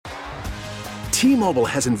T-Mobile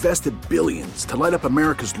has invested billions to light up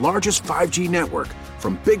America's largest 5G network,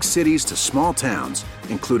 from big cities to small towns,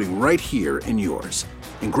 including right here in yours.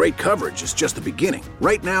 And great coverage is just the beginning.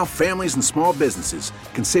 Right now, families and small businesses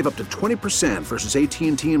can save up to 20% versus AT&T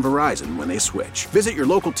and Verizon when they switch. Visit your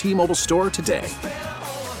local T-Mobile store today.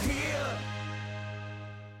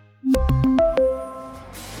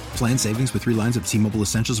 Plan savings with 3 lines of T-Mobile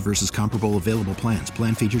Essentials versus comparable available plans.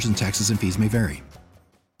 Plan features and taxes and fees may vary.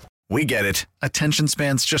 We get it. Attention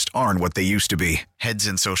spans just aren't what they used to be. Heads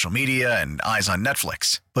in social media and eyes on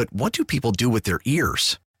Netflix. But what do people do with their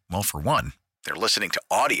ears? Well, for one, they're listening to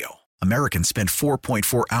audio. Americans spend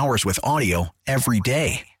 4.4 hours with audio every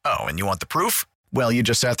day. Oh, and you want the proof? Well, you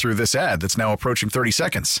just sat through this ad that's now approaching 30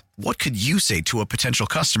 seconds. What could you say to a potential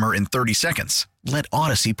customer in 30 seconds? Let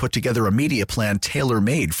Odyssey put together a media plan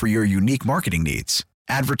tailor-made for your unique marketing needs.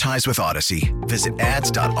 Advertise with Odyssey. Visit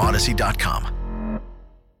ads.odyssey.com.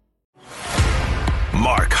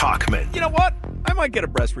 Mark Hochman. You know what? I might get a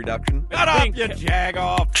breast reduction. Shut up, you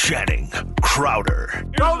jag-off. Channing Crowder.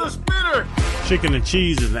 Throw the spinner. Chicken and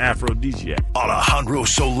cheese is an aphrodisiac. Alejandro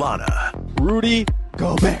Solana. Rudy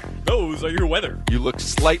Gobert. Those are your weather. You look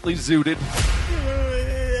slightly zooted.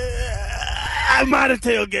 I might have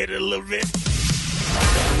tailgated a little bit.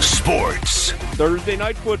 Sports. Thursday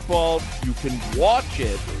Night Football, you can watch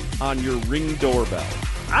it on your Ring doorbell.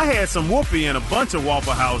 I had some whoopee in a bunch of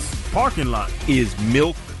Waffle House parking lot. Is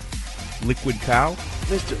milk liquid cow?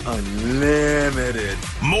 Mr. Unlimited.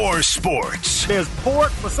 More sports. There's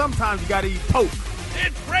pork, but sometimes you gotta eat poke.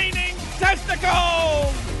 It's raining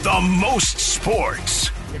testicles! The most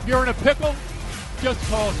sports. If you're in a pickle, just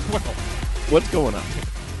call Swickle. What's going on?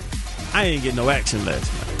 I ain't getting no action last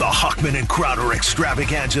night. The Hochman and Crowder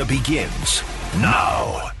extravaganza begins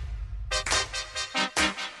now.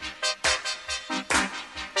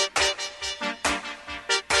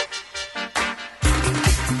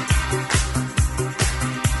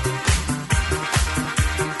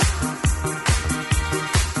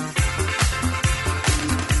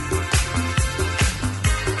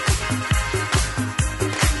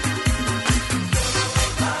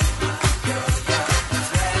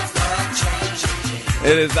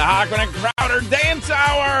 It is the Hochman and Crowder Dance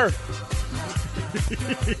Hour.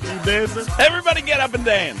 You dancing? Everybody get up and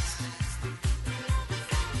dance.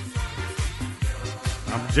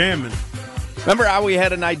 I'm jamming. Remember how we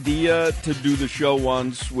had an idea to do the show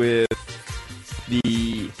once with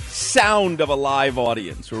the sound of a live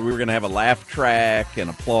audience, where we were going to have a laugh track and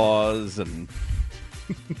applause, and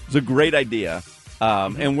it was a great idea.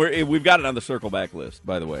 And we've got it on the circle back list,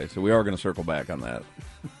 by the way, so we are going to circle back on that.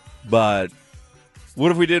 But what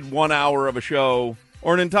if we did 1 hour of a show,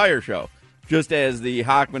 or an entire show, just as the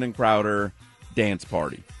Hochman and Crowder dance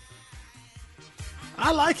party?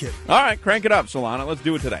 I like it. All right, crank it up, Solana. Let's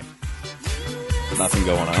do it today. Nothing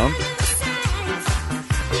going on.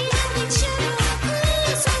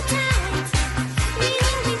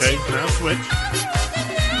 Okay, now switch.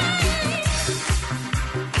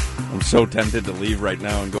 I'm so tempted to leave right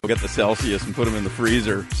now and go get the Celsius and put them in the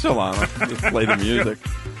freezer. Solana, just play the music.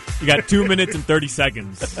 You got 2 minutes and 30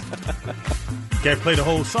 seconds. You can't play the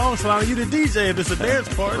whole song, so you the DJ if it's a dance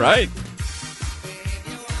party. Right.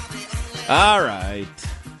 All right.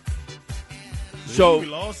 So we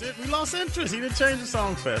lost it. We lost interest. He didn't change the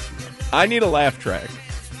song fast enough. I need a laugh track.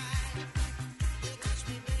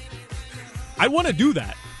 I want to do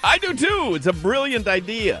that. I do too. It's a brilliant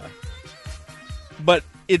idea. But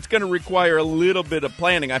it's going to require a little bit of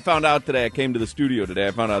planning. I found out today, I came to the studio today,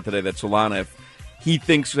 I found out today that Solana, if he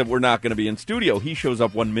thinks that we're not going to be in studio, he shows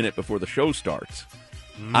up 1 minute before the show starts.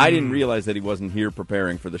 I didn't realize that he wasn't here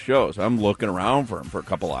preparing for the show, so I'm looking around for him for a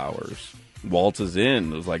couple hours. Waltzes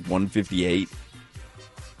in. It was like 1:58.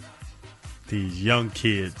 These young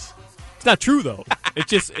kids. It's not true, though.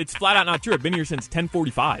 It's flat out not true. I've been here since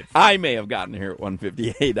 10:45. I may have gotten here at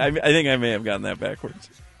 1:58. I think I may have gotten that backwards.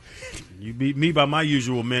 You beat me by my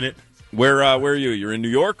usual minute. Where are you? You're in New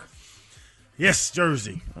York? Yes,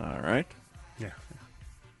 Jersey. All right. Yeah.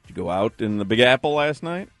 Did you go out in the Big Apple last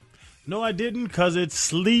night? No, I didn't, because it's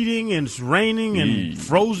sleeting and it's raining and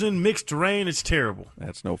frozen mixed rain. It's terrible.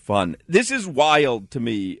 That's no fun. This is wild to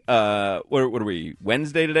me. What are we,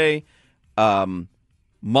 Wednesday today?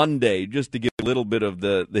 Monday, just to give a little bit of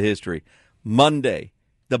the history. Monday,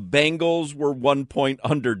 the Bengals were 1-point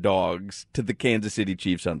underdogs to the Kansas City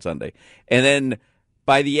Chiefs on Sunday. And then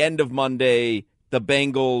by the end of Monday, the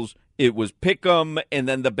Bengals, it was pick'em, and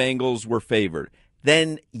then the Bengals were favored.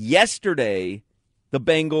 Then yesterday, the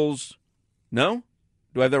Bengals, no?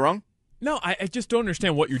 Do I have that wrong? No, I just don't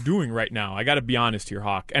understand what you're doing right now. I got to be honest here,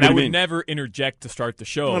 Hawk. And What do I you would mean? never interject to start the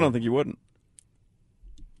show. I don't think you wouldn't.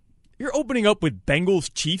 You're opening up with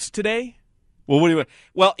Bengals Chiefs today? Well, what do you?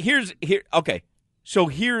 Well, okay. So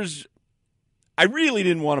I really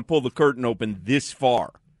didn't want to pull the curtain open this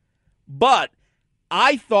far, but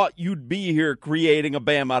I thought you'd be here creating a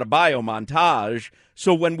Bam Adebayo montage,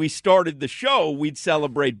 so when we started the show, we'd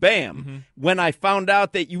celebrate Bam. Mm-hmm. When I found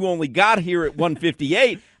out that you only got here at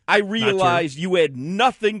 1:58, I realized you had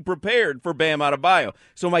nothing prepared for Bam Adebayo.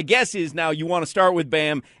 So my guess is now you want to start with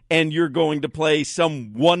Bam, and you're going to play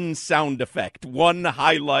one sound effect, one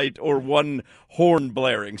highlight, or one horn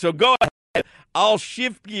blaring. So go ahead. I'll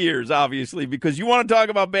shift gears, obviously, because you want to talk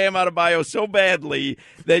about Bam Adebayo so badly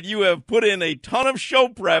that you have put in a ton of show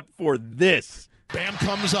prep for this. Bam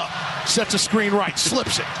comes up, sets a screen right,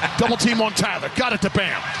 slips it. Double team on Tyler. Got it to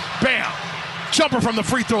Bam. Bam. Jumper from the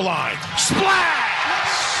free throw line. Splash!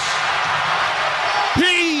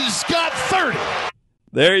 He's got 30.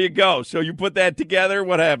 There you go. So you put that together.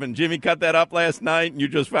 What happened? Jimmy cut that up last night and you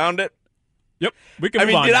just found it? Yep. We can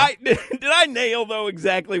move on. Did I nail, though,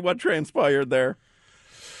 exactly what transpired there?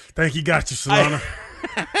 Think you got you, Solana.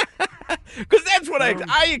 Because that's what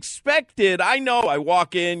I expected. I know I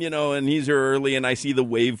walk in, and he's early, and I see the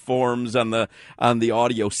waveforms on the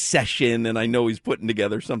audio session, and I know he's putting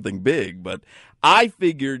together something big. But I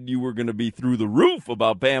figured you were going to be through the roof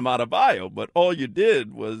about Bam Adebayo, but all you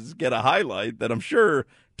did was get a highlight that I'm sure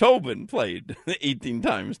Tobin played 18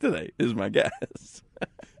 times today, is my guess.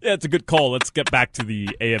 Yeah, it's a good call. Let's get back to the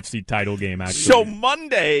AFC title game, actually. So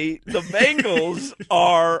Monday, the Bengals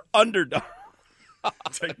are underdogs.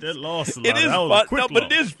 Take that loss. It is fun. No, but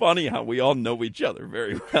it is funny how we all know each other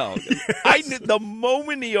very well. I knew, the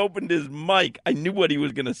moment he opened his mic, I knew what he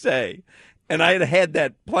was going to say, and I had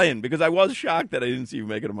that planned because I was shocked that I didn't see you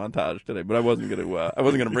making a montage today. But I wasn't going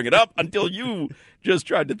to bring it up until you just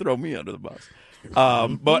tried to throw me under the bus.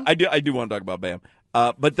 But I do want to talk about Bam.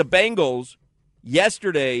 But the Bengals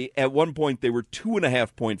yesterday, at one point, they were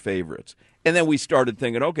 2.5-point favorites. And then we started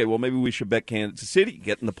thinking, okay, well, maybe we should bet Kansas City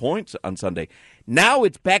getting the points on Sunday. Now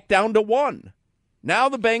it's back down to 1. Now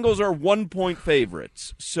the Bengals are 1-point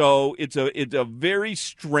favorites. So it's a very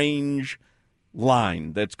strange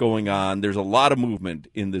line that's going on. There's a lot of movement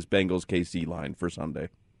in this Bengals-KC line for Sunday.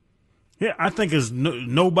 Yeah, I think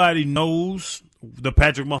nobody knows the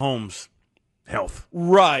Patrick Mahomes health.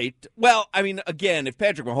 Right. Well, I mean, again, if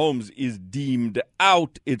Patrick Mahomes is deemed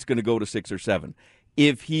out, it's going to go to 6 or 7.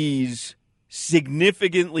 If he's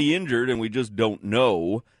significantly injured and we just don't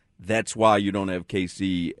know, that's why you don't have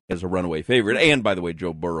KC as a runaway favorite. And by the way,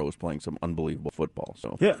 Joe Burrow is playing some unbelievable football.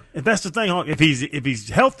 So yeah, if that's the thing. If he's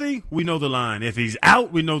healthy, we know the line. If he's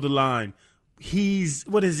out, we know the line. He's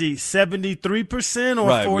 73% or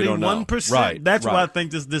 41%? Right. That's where I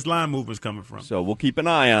think this line movement's coming from. So we'll keep an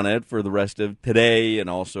eye on it for the rest of today and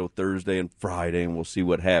also Thursday and Friday, and we'll see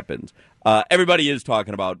what happens. Everybody is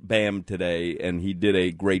talking about Bam today, and he did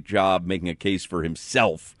a great job making a case for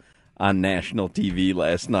himself on national TV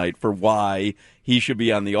last night for why he should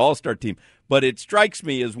be on the All-Star team. But it strikes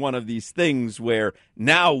me as one of these things where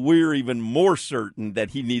now we're even more certain that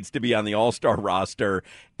he needs to be on the All-Star roster,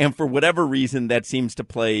 and for whatever reason, that seems to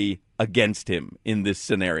play against him in this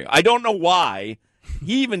scenario. I don't know why.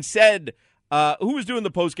 He even said, who was doing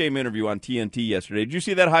the post-game interview on TNT yesterday? Did you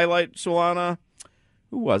see that highlight, Solana?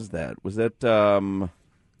 Who was that? Was that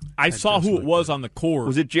I saw who it was on the court.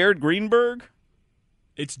 Was it Jared Greenberg?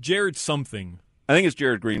 It's Jared something. I think it's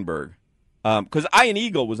Jared Greenberg. Because Ian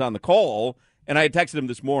Eagle was on the call, and I had texted him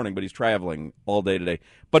this morning, but he's traveling all day today.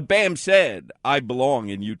 But Bam said, I belong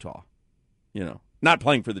in Utah. Not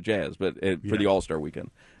playing for the Jazz, but for the All-Star weekend.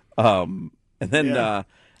 And then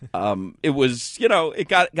it was, it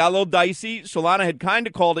got a little dicey. Solana had kind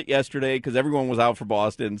of called it yesterday because everyone was out for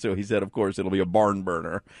Boston, so he said, of course, it'll be a barn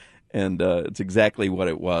burner. And it's exactly what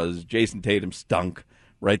it was. Jason Tatum stunk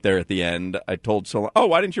right there at the end. I told Solana,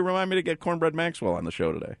 why didn't you remind me to get Cornbread Maxwell on the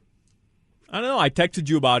show today? I don't know. I texted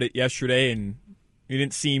you about it yesterday, and you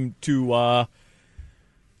didn't seem too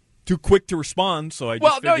quick to respond. So I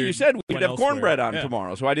just you said we'd have Cornbread on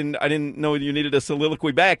tomorrow, so I didn't know you needed a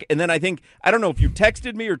soliloquy back. And then I don't know if you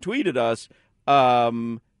texted me or tweeted us.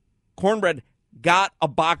 Cornbread got a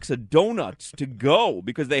box of donuts to go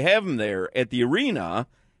because they have them there at the arena,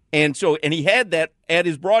 and he had that at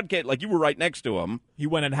his broadcast. Like you were right next to him. He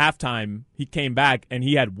went at halftime. He came back, and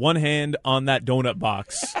he had one hand on that donut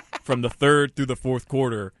box. From the third through the fourth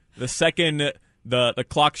quarter. The second the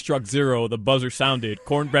clock struck 0, the buzzer sounded.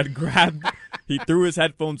 Cornbread he threw his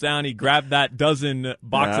headphones down, he grabbed that dozen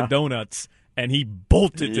box of donuts, and he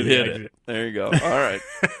bolted to the exit. There you go. All right.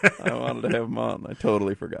 I wanted to have him on. I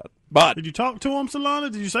totally forgot. But did you talk to him,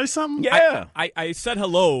 Solana? Did you say something? Yeah. I said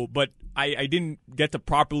hello, but I didn't get to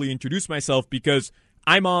properly introduce myself because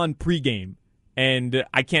I'm on pregame, and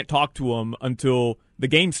I can't talk to him until the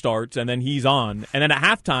game starts, and then he's on. And then at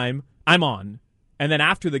halftime, I'm on. And then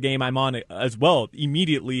after the game, I'm on as well,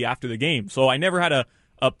 immediately after the game. So I never had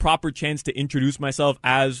a proper chance to introduce myself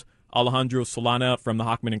as Alejandro Solana from the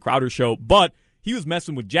Hochman and Crowder show. But he was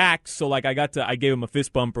messing with Jax, so like I gave him a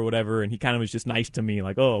fist bump or whatever, and he kind of was just nice to me,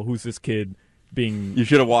 like, oh, who's this kid? You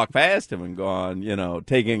should have walked past him and gone,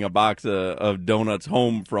 taking a box of donuts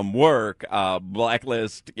home from work,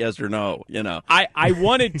 blacklist, yes or no, I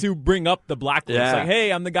wanted to bring up the blacklist. Yeah. Like,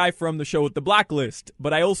 hey, I'm the guy from the show with the blacklist.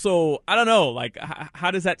 But I don't know, like, how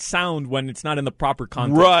does that sound when it's not in the proper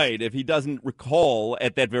context? Right. If he doesn't recall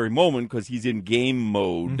at that very moment because he's in game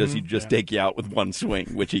mode, does he just take you out with one swing,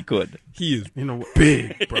 which he could? He is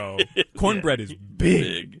big, bro. Cornbread is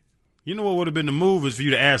big. You know what would have been the move is for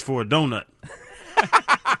you to ask for a donut.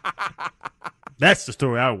 That's the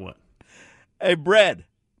story I want. Hey, Bread,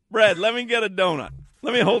 let me get a donut.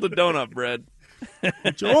 Let me hold a donut, Bread.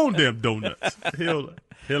 Get your own damn donuts.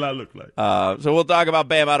 Hell I look like. So we'll talk about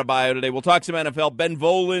Bam Adebayo today. We'll talk some NFL. Ben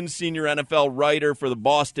Volin, senior NFL writer for the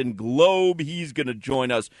Boston Globe. He's going to join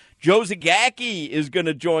us. Joe Zagacki is going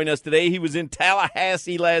to join us today. He was in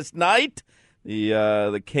Tallahassee last night.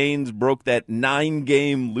 The Canes broke that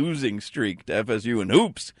 9-game losing streak to FSU in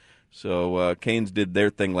hoops. So Canes did their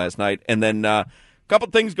thing last night. And then a couple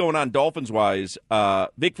things going on Dolphins-wise.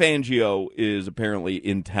 Vic Fangio is apparently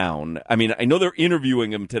in town. I mean, I know they're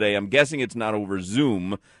interviewing him today. I'm guessing it's not over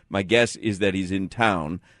Zoom. My guess is that he's in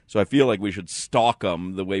town. So I feel like we should stalk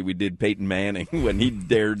him the way we did Peyton Manning when he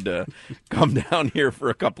dared to come down here for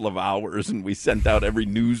a couple of hours and we sent out every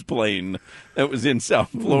news plane that was in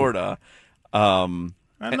South Florida.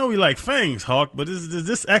 I know we like fangs, Hawk, but is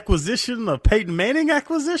this acquisition a Peyton Manning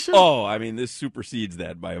acquisition? Oh, I mean, this supersedes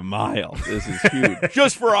that by a mile. This is huge.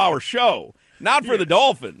 Just for our show. Not for the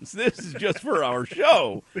Dolphins. This is just for our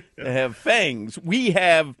show to have fangs. We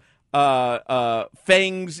have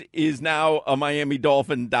Fangs is now a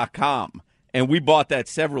MiamiDolphin.com, and we bought that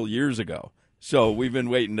several years ago. So we've been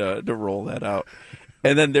waiting to roll that out.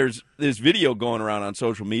 And then there's this video going around on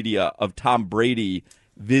social media of Tom Brady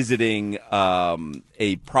visiting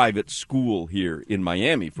a private school here in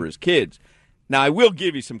Miami for his kids. Now, I will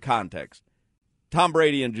give you some context. Tom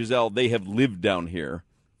Brady and Giselle, they have lived down here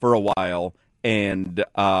for a while, and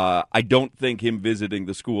I don't think him visiting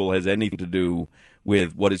the school has anything to do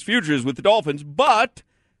with what his future is with the Dolphins, but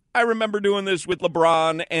I remember doing this with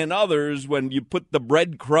LeBron and others when you put the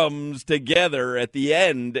breadcrumbs together at the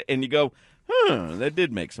end and you go, that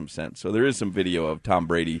did make some sense. So there is some video of Tom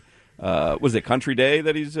Brady. Was it Country Day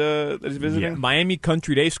that he's visiting? Yeah. Miami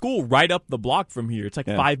Country Day School, right up the block from here. It's like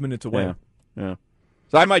 5 minutes away. Yeah.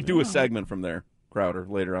 So I might do a segment from there, Crowder,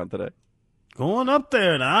 later on today. Going up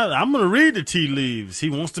there, and I'm going to read the tea leaves. He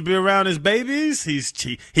wants to be around his babies.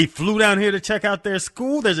 He flew down here to check out their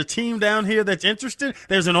school. There's a team down here that's interested.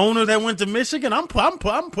 There's an owner that went to Michigan. I'm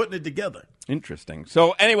putting it together. Interesting.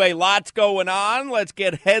 So anyway, lots going on. Let's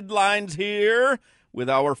get headlines here with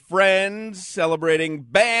our friends celebrating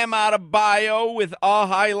Bam Adebayo with a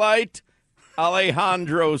highlight,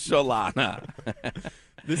 Alejandro Solana.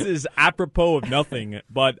 This is apropos of nothing,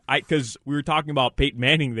 but because we were talking about Peyton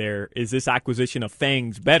Manning there, is this acquisition of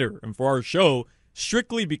Fangs better? And for our show,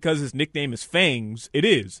 strictly because his nickname is Fangs, it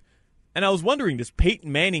is. And I was wondering, does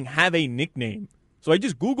Peyton Manning have a nickname? So I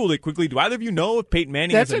just Googled it quickly. Do either of you know if Peyton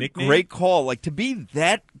Manning has a nickname? That's a great call. Like, to be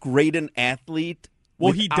that great an athlete.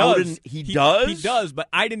 Well, he does. He does? He does, but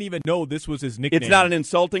I didn't even know this was his nickname. It's not an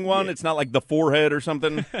insulting one? Yeah. It's not like the forehead or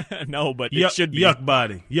something? No, but it should be. Yuck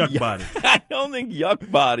body. I don't think Yuck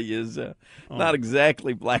Body is not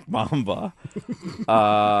exactly Black Mamba.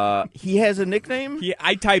 He has a nickname?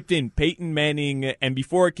 I typed in Peyton Manning, and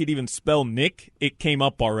before I could even spell Nick, it came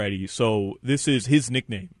up already. So this is his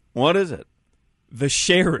nickname. What is it? The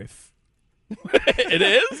Sheriff. It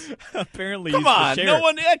is? Apparently, come on,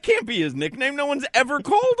 that can't be his nickname. No one's ever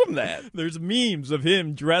called him that. There's memes of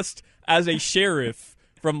him dressed as a sheriff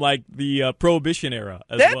from like the Prohibition era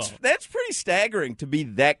as well. That's pretty staggering to be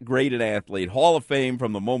that great an athlete. Hall of Fame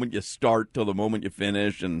from the moment you start till the moment you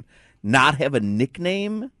finish, and not have a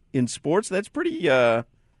nickname in sports. That's pretty. No,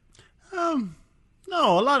 a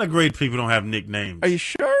lot of great people don't have nicknames. Are you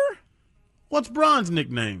sure? What's Bron's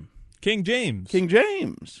nickname? King James. King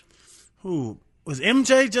James. Who was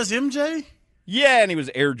MJ? Just MJ? Yeah, and he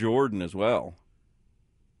was Air Jordan as well.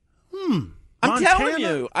 I'm telling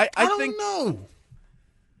you, I think don't know.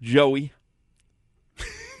 Joey.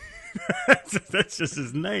 That's just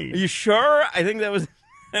his name. Are you sure? I think that was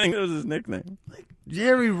his nickname. Like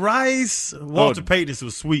Jerry Rice. Walter Payton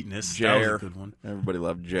was Sweetness. Jer. That was a good one. Everybody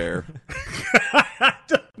loved Jer. I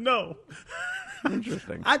don't know.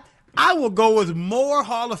 Interesting. I will go with more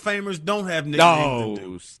Hall of Famers don't have nicknames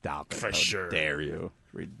than do. Stop it. For sure. How dare you?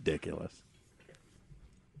 Ridiculous.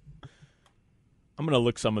 I'm going to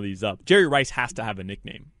look some of these up. Jerry Rice has to have a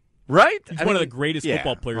nickname. Right? He's one of the greatest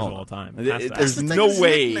football players of all time. There's no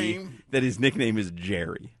way that his nickname is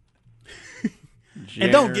Jerry.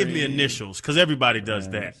 And don't give me initials, because everybody does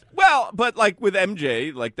that. Well, but like with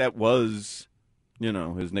MJ, like that was,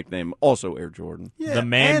 his nickname. Also Air Jordan. Yeah, the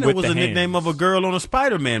man and with it was the a nickname hands. of a girl on a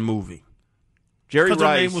Spider-Man movie. Jerry Rice. Because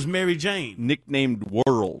her name was Mary Jane. Nicknamed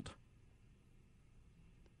World.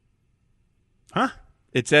 Huh?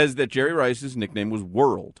 It says that Jerry Rice's nickname was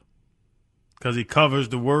World. Because he covers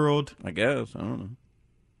the world. I guess. I don't know.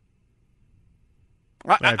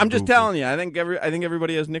 I'm just telling you. I think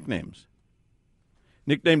everybody has nicknames.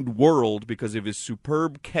 Nicknamed World because of his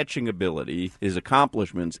superb catching ability, his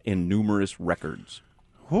accomplishments, and numerous records.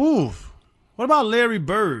 Ooh. What about Larry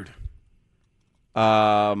Bird?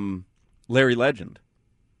 Larry Legend.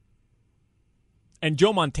 And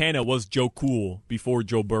Joe Montana was Joe Cool before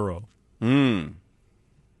Joe Burrow. You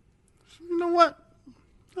know what?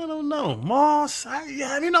 I don't know. Moss, I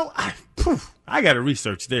got to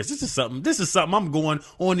research this. This is something I'm going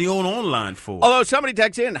on the online for. Although somebody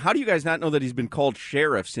texts in, how do you guys not know that he's been called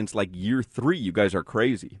Sheriff since like year 3? You guys are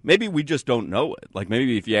crazy. Maybe we just don't know it. Like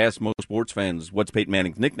maybe if you ask most sports fans what's Peyton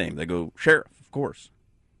Manning's nickname, they go Sheriff, of course.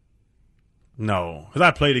 No, because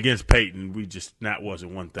I played against Peyton. That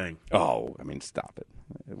wasn't one thing. Oh, I mean, stop it.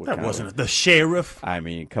 That wasn't the Sheriff. I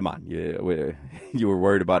mean, come on. You were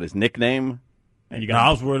worried about his nickname? I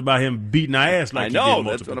was worried about him beating our ass like I know, he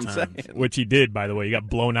did that's what I'm times. saying. Which he did, by the way. He got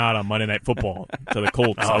blown out on Monday Night Football to the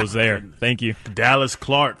Colts. I was there. Thank you. Dallas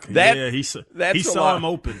Clark. He saw him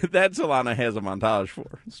open. That Solana has a montage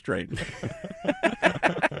for. Strange.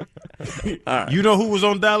 Right. You know who was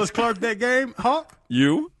on Dallas Clark that game, Hawk?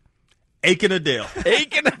 You? Aiken Adele.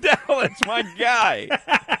 Aiken Adele, that's my guy.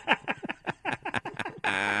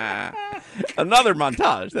 Another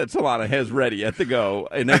montage that Solana has ready at the go,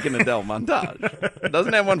 an Aiken Adele montage.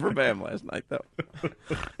 Doesn't have one for Bam last night, though.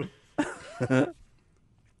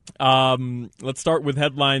 Let's start with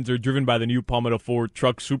headlines that are driven by the new Palmetto Ford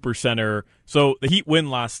Truck Super Center. So the Heat win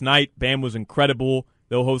last night. Bam was incredible.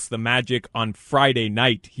 They'll host the Magic on Friday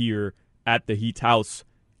night here at the Heat's house.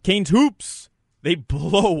 Canes Hoops, they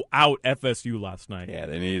blow out FSU last night. Yeah,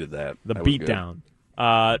 they needed that. The beatdown.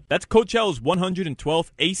 That's Coach L's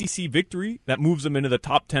 112th ACC victory. That moves them into the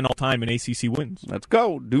top 10 all-time in ACC wins. Let's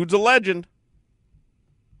go. Dude's a legend.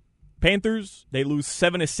 Panthers, they lose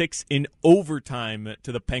 7-6 in overtime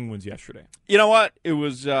to the Penguins yesterday. You know what? It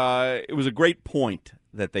was a great point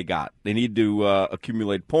that they got. They need to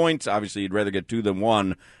accumulate points. Obviously, you'd rather get 2 than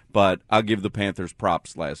 1, but I'll give the Panthers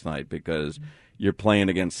props last night because you're playing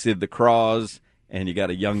against Sid the Cross, and you got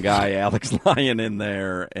a young guy, Alex Lyon, in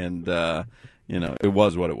there, and it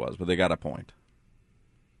was what it was, but they got a point.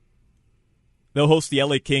 They'll host the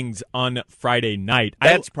LA Kings on Friday night.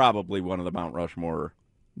 That's probably one of the Mount Rushmore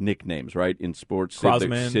nicknames, right? In sports,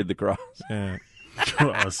 Sid the Cross. Yeah.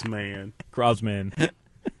 Crossman. Crossman.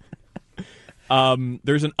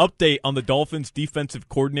 There's an update on the Dolphins' defensive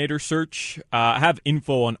coordinator search. I have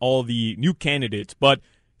info on all the new candidates, but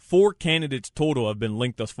 4 candidates total have been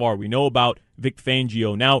linked thus far. We know about Vic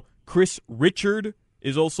Fangio. Now, Chris Richard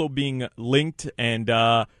is also being linked, and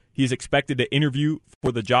he's expected to interview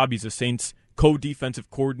for the job. He's the Saints' co-defensive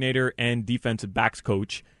coordinator and defensive backs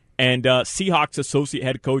coach. And Seahawks associate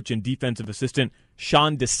head coach and defensive assistant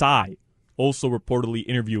Sean Desai also reportedly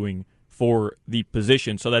interviewing for the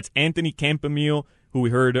position. So that's Anthony Campanile, who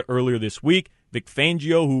we heard earlier this week, Vic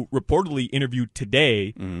Fangio, who reportedly interviewed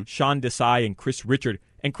today, Sean Desai, and Chris Richard.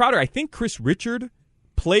 And Crowder, I think Chris Richard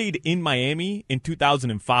played in Miami in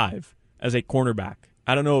 2005 as a cornerback.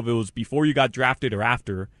 I don't know if it was before you got drafted or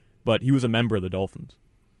after, but he was a member of the Dolphins.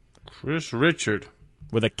 Chris Richard.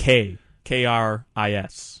 With a K.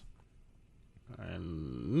 K-R-I-S.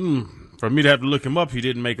 And for me to have to look him up, he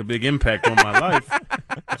didn't make a big impact on my life.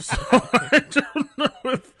 So I don't know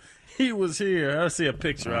if he was here. I see a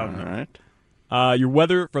picture. I don't know. All right. Your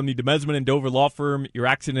weather from the Demesman and Dover Law Firm,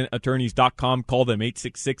 youraccidentattorneys.com. Call them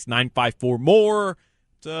 866-954-MORE.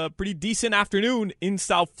 It's a pretty decent afternoon in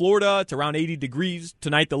South Florida. It's around 80 degrees.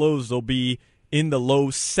 Tonight the lows will be in the low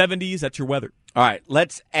 70s. That's your weather. All right,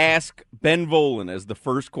 let's ask Ben Volen as the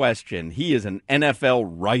first question. He is an NFL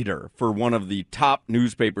writer for one of the top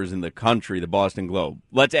newspapers in the country, the Boston Globe.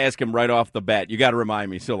 Let's ask him right off the bat. You got to remind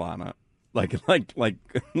me, Solana. Like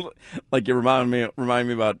you remind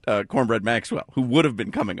me about Cornbread Maxwell, who would have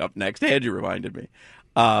been coming up next had you reminded me.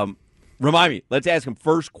 Remind me. Let's ask him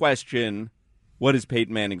first question. What is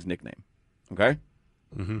Peyton Manning's nickname? Okay.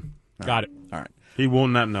 Mm-hmm. Got it. All right. He will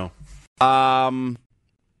not know. I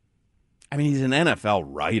mean, he's an NFL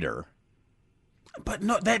writer. But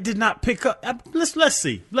no, that did not pick up. Let's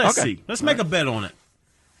see. Let's see. Let's make a bet on it.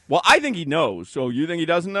 Well, I think he knows. So you think he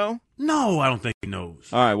doesn't know? No, I don't think he knows.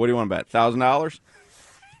 All right. What do you want to bet? $1,000?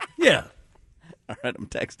 Yeah. All right. I'm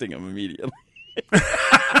texting him immediately.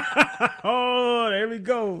 Oh, there he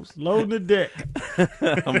goes. Loading the deck.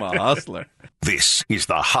 I'm a hustler. This is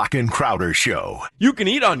the Hawk and Crowder Show. You can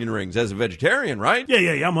eat onion rings as a vegetarian, right?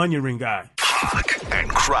 Yeah. I'm an onion ring guy. Hawk and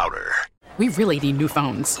Crowder. We really need new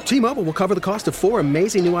phones. T-Mobile will cover the cost of 4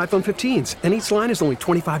 amazing new iPhone 15s, and each line is only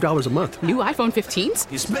 $25 a month. New iPhone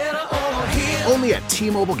 15s? It's better over here. Only at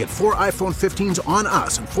T-Mobile, get 4 iPhone 15s on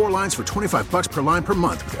us and 4 lines for $25 per line per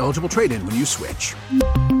month with eligible trade-in when you switch.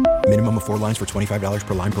 Minimum of 4 lines for $25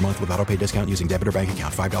 per line per month with autopay discount using debit or bank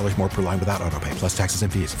account. $5 more per line without autopay, plus taxes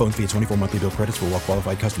and fees. Phone fee at 24 monthly bill credits for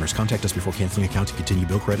well-qualified customers. Contact us before canceling account to continue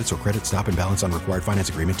bill credits or credit stop and balance on required finance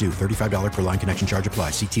agreement due. $35 per line connection charge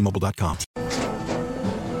applies. See T-Mobile.com.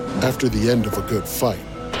 After the end of a good fight,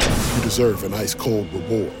 you deserve an ice-cold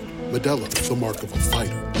reward. Modelo is the mark of a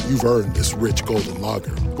fighter. You've earned this rich golden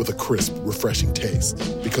lager with a crisp, refreshing taste.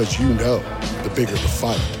 Because you know, the bigger the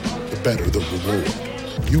fight, the better the reward.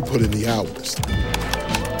 You put in the hours,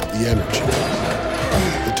 the energy,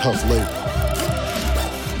 the tough labor.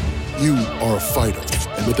 You are a fighter,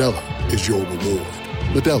 and Modelo is your reward.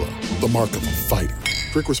 Modelo, the mark of a fighter.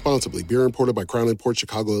 Drink responsibly. Beer imported by Crown Imports,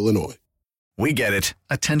 Chicago, Illinois. We get it.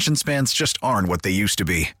 Attention spans just aren't what they used to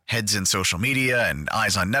be. Heads in social media and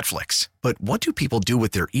eyes on Netflix. But what do people do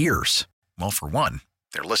with their ears? Well, for one,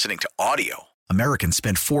 they're listening to audio. Americans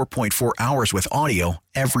spend 4.4 hours with audio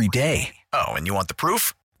every day. Oh, and you want the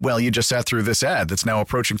proof? Well, you just sat through this ad that's now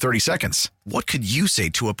approaching 30 seconds. What could you say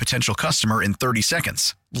to a potential customer in 30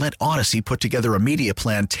 seconds? Let Odyssey put together a media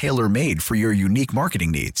plan tailor-made for your unique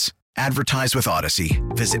marketing needs. Advertise with Odyssey.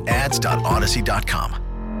 Visit ads.odyssey.com.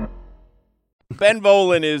 Ben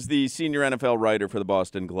Volin is the senior NFL writer for the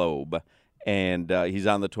Boston Globe, and he's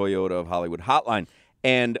on the Toyota of Hollywood hotline.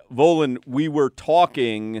 And Volin, we were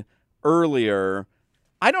talking earlier.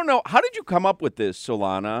 I don't know. How did you come up with this,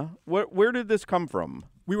 Solana? Where did this come from?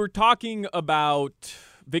 We were talking about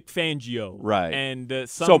Vic Fangio. Right. And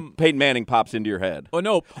So Peyton Manning pops into your head. Oh,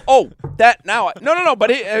 no. Oh, that now. No.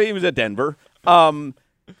 But he was at Denver.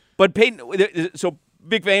 But Peyton, so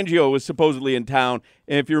Vic Fangio was supposedly in town,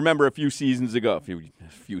 and if you remember a few seasons ago,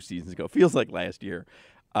 feels like last year,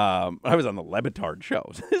 I was on the Le Batard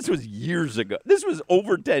show. This was years ago. This was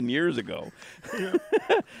over 10 years ago.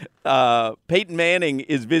 Peyton Manning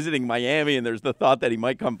is visiting Miami, and there's the thought that he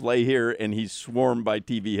might come play here, and he's swarmed by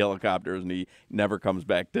TV helicopters, and he never comes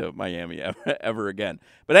back to Miami ever again.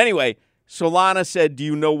 But anyway, Solana said, do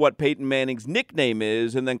you know what Peyton Manning's nickname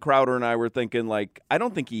is? And then Crowder and I were thinking, like, I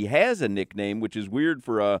don't think he has a nickname, which is weird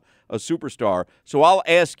for a superstar. So I'll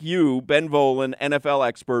ask you, Ben Volin, NFL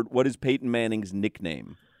expert, what is Peyton Manning's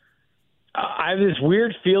nickname? I have this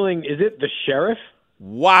weird feeling. Is it the Sheriff?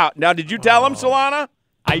 Wow. Now, did you tell him, Solana?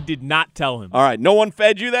 I did not tell him. All right. No one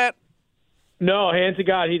fed you that? No, hand to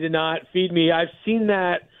God, he did not feed me. I've seen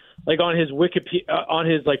that, like, on his Wikipedia, on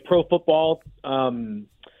his, like, Pro Football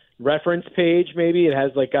reference page, maybe it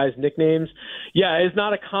has like guys' nicknames. Yeah, it's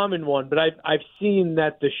not a common one, but I've seen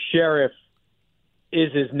that the Sheriff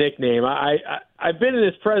is his nickname. I've been in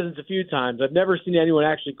his presence a few times. I've never seen anyone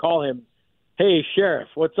actually call him, "Hey, Sheriff,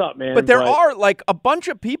 what's up, man?" But there are like a bunch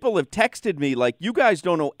of people have texted me like, "You guys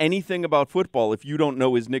don't know anything about football if you don't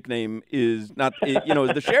know his nickname is not is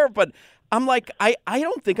the Sheriff." But I'm like, I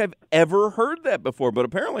don't think I've ever heard that before, but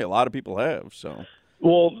apparently a lot of people have. So.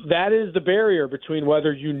 Well, that is the barrier between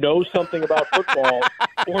whether you know something about football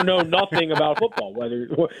or know nothing about football, whether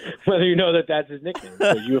you know that that's his nickname,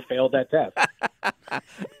 because you have failed that test. I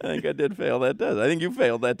think I did fail that test. I think you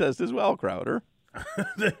failed that test as well, Crowder.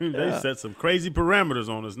 They set some crazy parameters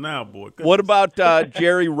on us now, boy. Goodness. What about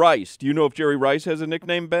Jerry Rice? Do you know if Jerry Rice has a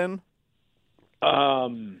nickname, Ben? No,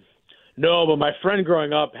 but my friend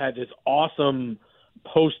growing up had this awesome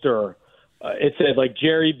poster. It said, like,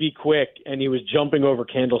 Jerry be quick, and he was jumping over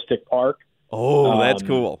Candlestick Park. Oh, that's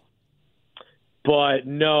cool. But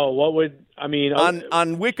no, what would – I mean – On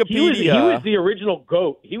Wikipedia – he was the original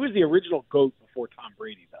GOAT. He was the original GOAT before Tom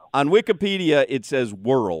Brady, though. On Wikipedia, it says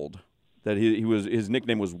World, that his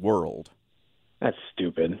nickname was World. That's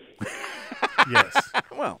stupid. Yes.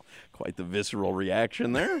 Well, quite the visceral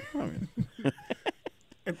reaction there. I mean.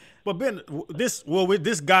 But Ben, this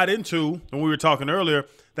got into when we were talking earlier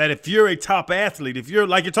that if you're a top athlete, if you're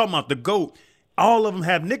like you're talking about the GOAT, all of them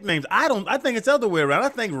have nicknames. I think it's the other way around. I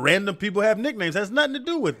think random people have nicknames. It has nothing to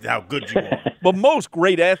do with how good you are. But most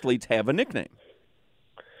great athletes have a nickname.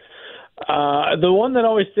 The one that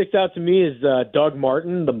always sticks out to me is Doug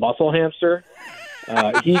Martin, the muscle hamster.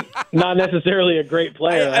 He's not necessarily a great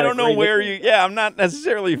player. I don't know where you. Yeah, I'm not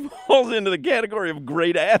necessarily falls into the category of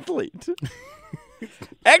great athlete.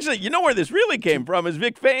 Actually, you know where this really came from is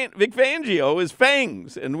Vic Fangio is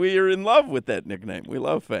Fangs, and we are in love with that nickname. We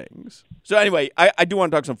love Fangs. So anyway, I do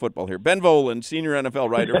want to talk some football here. Ben Volen, senior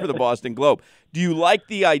NFL writer for the Boston Globe. Do you like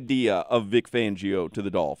the idea of Vic Fangio to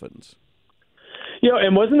the Dolphins?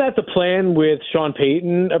 And wasn't that the plan with Sean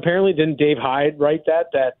Payton? Apparently, didn't Dave Hyde write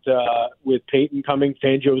that with Payton coming,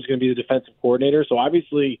 Fangio was going to be the defensive coordinator? So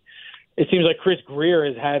obviously, it seems like Chris Greer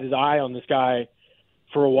has had his eye on this guy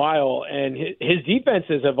for a while, and his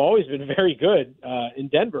defenses have always been very good in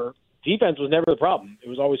Denver. Defense was never the problem. It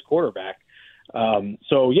was always quarterback.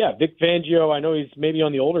 Vic Fangio, I know he's maybe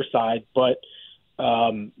on the older side, but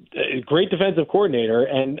a great defensive coordinator.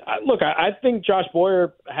 And I think Josh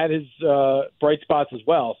Boyer had his bright spots as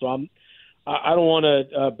well. So I don't want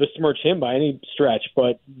to besmirch him by any stretch,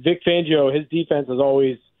 but Vic Fangio, his defense has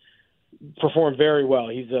always performed very well.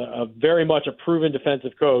 He's a very much a proven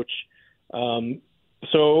defensive coach.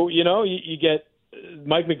 So, you get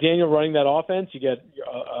Mike McDaniel running that offense. You get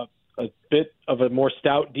a bit of a more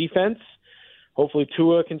stout defense. Hopefully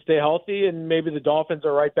Tua can stay healthy, and maybe the Dolphins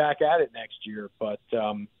are right back at it next year. But,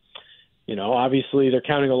 obviously they're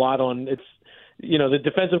counting a lot on the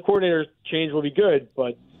defensive coordinator change will be good,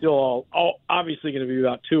 but still all obviously going to be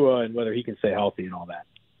about Tua and whether he can stay healthy and all that.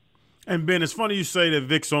 And, Ben, it's funny you say that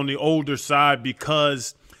Vic's on the older side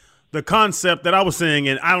because – the concept that I was saying,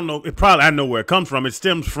 and I don't know, I know where it comes from. It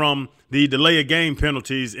stems from the delay of game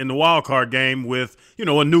penalties in the wild card game with,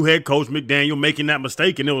 a new head coach, McDaniel, making that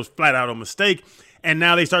mistake, and it was flat out a mistake. And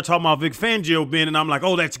now they start talking about Vic Fangio being, and I'm like,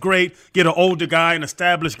 oh, that's great. Get an older guy, an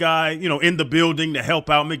established guy, in the building to help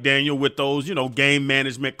out McDaniel with those, game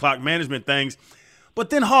management, clock management things. But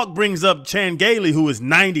then Hawk brings up Chan Gailey, who is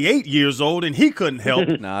 98 years old, and he couldn't help.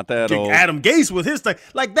 Not that old. Adam Gase with his thing.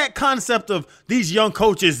 Like that concept of these young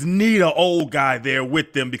coaches need an old guy there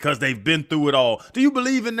with them because they've been through it all. Do you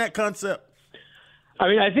believe in that concept? I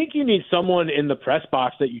mean, I think you need someone in the press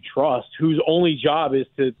box that you trust whose only job is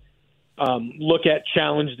to look at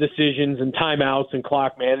challenge decisions and timeouts and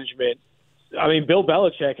clock management. I mean, Bill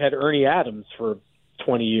Belichick had Ernie Adams for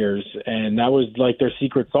 20 years, and that was like their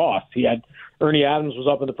secret sauce. He had Ernie Adams was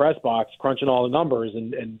up in the press box crunching all the numbers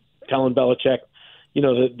and telling Belichick,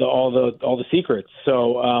 all the secrets.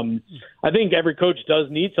 So I think every coach does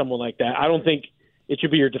need someone like that. I don't think it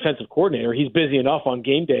should be your defensive coordinator. He's busy enough on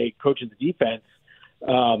game day coaching the defense.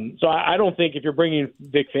 So I don't think if you're bringing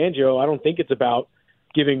Vic Fangio, I don't think it's about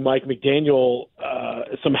giving Mike McDaniel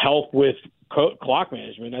some help with clock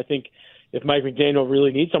management. I think if Mike McDaniel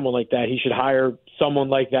really needs someone like that, he should hire someone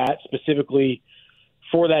like that specifically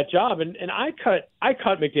for that job. And I cut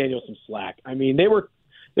McDaniel some slack. I mean, there was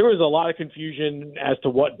a lot of confusion as to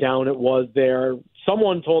what down it was there.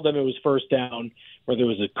 Someone told them it was first down, whether it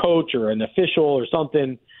was a coach or an official or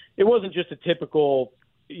something. It wasn't just a typical,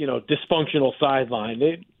 dysfunctional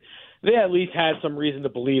sideline. They at least had some reason to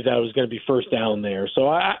believe that it was going to be first down there. So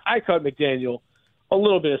I cut McDaniel a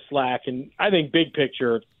little bit of slack. And I think big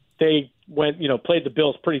picture, they went, played the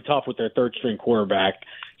Bills pretty tough with their third string quarterback.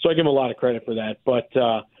 So I give him a lot of credit for that. But,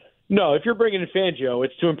 no, if you're bringing in Fangio,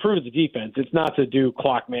 it's to improve the defense. It's not to do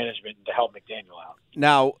clock management and to help McDaniel out.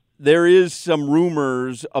 Now, there is some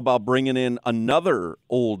rumors about bringing in another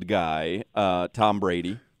old guy, Tom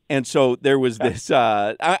Brady. And so there was this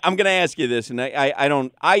I'm going to ask you this, and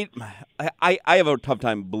I have a tough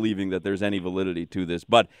time believing that there's any validity to this,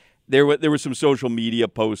 but there were some social media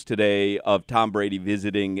posts today of Tom Brady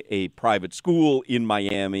visiting a private school in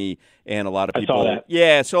Miami, and a lot of people, I saw that.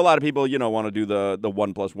 Yeah, so a lot of people, want to do the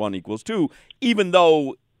 1 + 1 = 2, even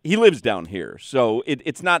though he lives down here. So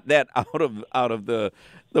it's not that out of the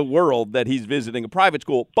world that he's visiting a private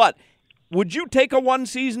school. But would you take a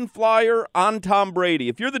one-season flyer on Tom Brady?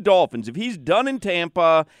 If you're the Dolphins, if he's done in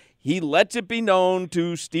Tampa, he lets it be known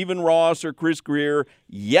to Stephen Ross or Chris Greer,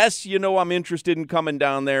 yes, I'm interested in coming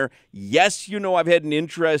down there. Yes, I've had an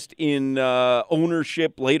interest in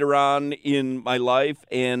ownership later on in my life,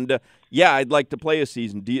 and I'd like to play a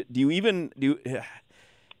season. Do you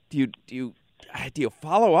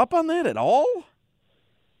follow up on that at all?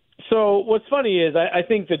 So what's funny is I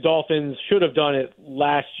think the Dolphins should have done it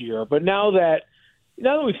last year, but now that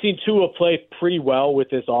we've seen Tua play pretty well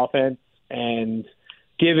with this offense, and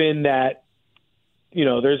given that,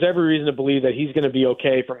 there's every reason to believe that he's going to be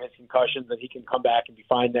okay from his concussions, that he can come back and be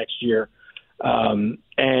fine next year. And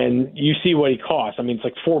you see what he costs. I mean, it's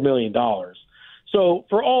like $4 million. So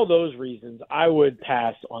for all those reasons, I would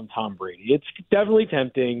pass on Tom Brady. It's definitely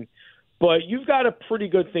tempting, But you've got a pretty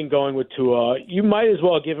good thing going with Tua. You might as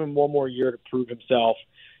well give him one more year to prove himself.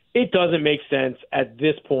 It doesn't make sense at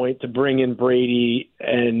this point to bring in Brady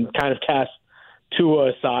and kind of cast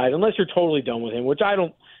Tua aside, unless you're totally done with him, which I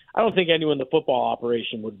don't think anyone in the football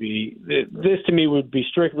operation would be. This to me would be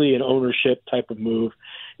strictly an ownership type of move.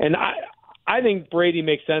 And I think Brady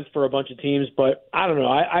makes sense for a bunch of teams, but I don't know.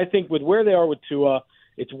 I think with where they are with Tua,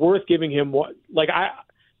 it's worth giving him what.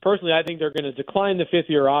 Personally, I think they're going to decline the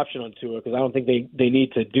fifth-year option on Tua because I don't think they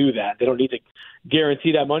need to do that. They don't need to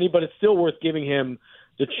guarantee that money, but it's still worth giving him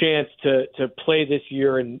the chance to play this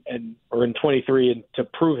year or in 23 and to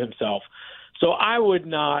prove himself. So I would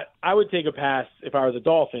take a pass if I were the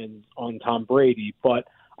Dolphins on Tom Brady, but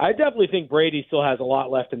I definitely think Brady still has a lot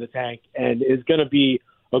left in the tank and is going to be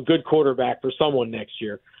a good quarterback for someone next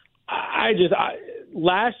year.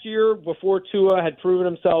 Last year, before Tua had proven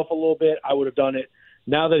himself a little bit, I would have done it.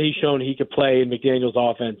 Now that he's shown he could play in McDaniel's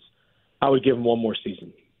offense, I would give him one more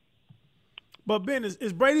season. But, Ben,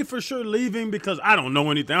 is Brady for sure leaving? Because I don't know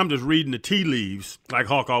anything. I'm just reading the tea leaves, like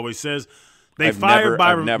Hawk always says. I've never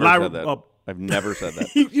said that.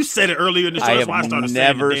 You said it earlier in the show. That's why I started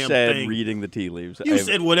saying the damn thing. I never said reading the tea leaves. You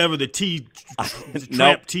said whatever the tea,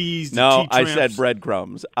 tramp teas. No, I said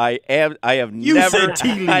breadcrumbs. I have you never. Said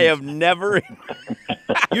tea leaves. I have never.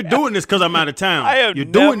 You're doing this because I'm out of town.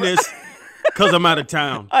 Doing this because I'm out of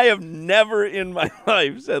town. I have never in my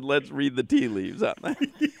life said, let's read the tea leaves on that.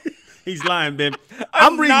 He's lying, Ben.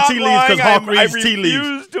 I'm reading tea leaves because Hawk reads tea leaves. I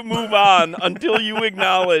refuse to move on until you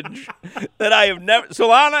acknowledge that I have never.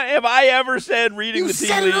 Solana, have I ever said reading the tea leaves?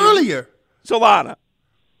 You said it earlier. Solana.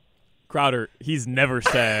 Crowder, he's never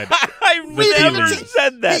said I've never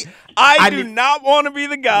said that. I do not want to be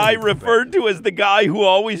the guy referred to as the guy who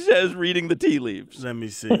always says reading the tea leaves. Let me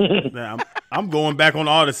see. I'm going back on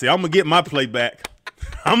Odyssey. I'm going to get my play back.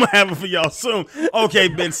 I'm going to have it for y'all soon. Okay,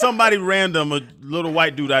 Ben, somebody random, a little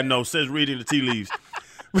white dude I know, says reading the tea leaves.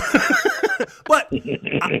 But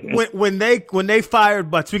when they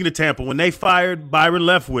fired, but speaking of Tampa, when they fired Byron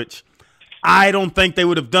Leftwich, I don't think they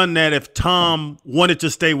would have done that if Tom wanted to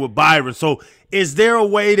stay with Byron. So is there a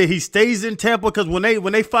way that he stays in Tampa? Because when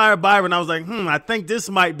they fired Byron, I was like, I think this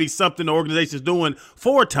might be something the organization's doing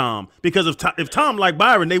for Tom. Because if Tom liked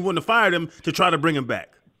Byron, they wouldn't have fired him to try to bring him back.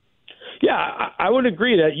 Yeah, I would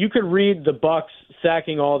agree that you could read the Bucs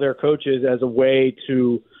sacking all their coaches as a way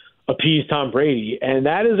to appease Tom Brady. And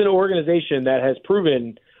that is an organization that has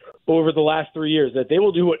proven over the last 3 years that they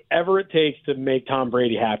will do whatever it takes to make Tom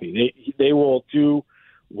Brady happy. They will do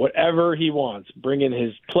whatever he wants. Bring in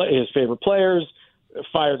his favorite players,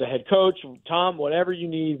 fire the head coach. Tom, whatever you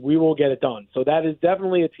need, we will get it done. So that is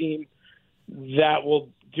definitely a team that will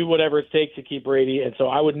do whatever it takes to keep Brady. And so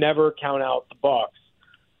I would never count out the Bucs.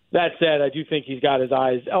 That said, I do think he's got his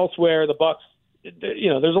eyes elsewhere. The Bucs,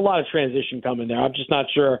 there's a lot of transition coming there. I'm just not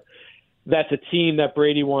sure that's a team that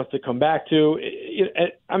Brady wants to come back to.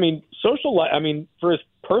 I mean, social life. I mean, for his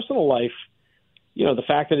personal life, the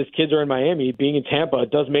fact that his kids are in Miami, being in Tampa,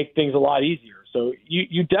 does make things a lot easier. So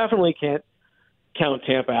you definitely can't count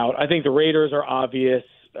Tampa out. I think the Raiders are obvious.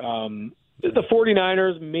 The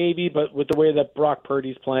 49ers maybe, but with the way that Brock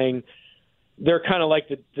Purdy's playing, they're kind of like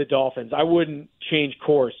the Dolphins. I wouldn't change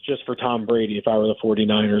course just for Tom Brady if I were the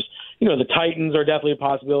 49ers. The Titans are definitely a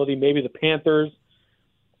possibility. Maybe the Panthers.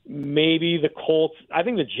 Maybe the Colts. I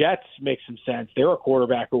think the Jets make some sense. They're a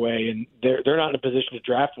quarterback away, and they're not in a position to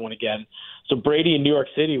draft one again. So Brady in New York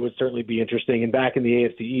City would certainly be interesting, and back in the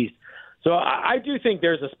AFC East. So I do think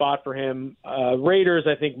there's a spot for him. Raiders,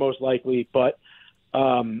 I think, most likely, but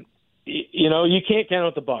you can't count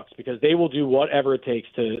out the Bucs because they will do whatever it takes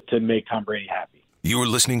to make Tom Brady happy. You're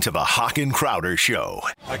listening to the Hawk and Crowder Show.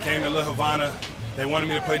 I came to La Havana. They wanted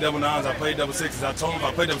me to play double nines. I played double sixes. I told them if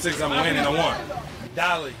I played double sixes, I'm going to win, and I won.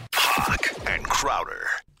 Dolly. Hawk and Crowder.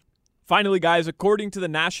 Finally, guys, according to the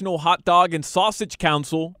National Hot Dog and Sausage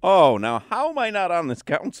Council. Oh, now how am I not on this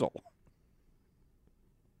council?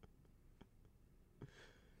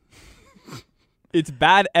 It's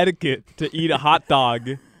bad etiquette to eat a hot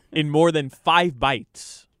dog in more than 5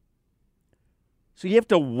 bites. So you have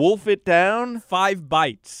to wolf it down? 5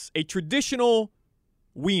 bites. A traditional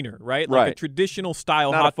wiener, right? Like a traditional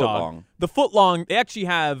style Not hot a foot dog. long. The foot long, they actually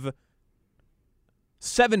have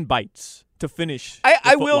 7 bites to finish.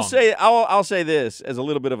 I will say, I'll say this as a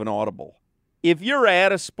little bit of an audible. If you're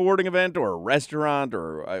at a sporting event or a restaurant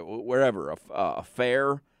or wherever, a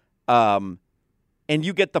fair, and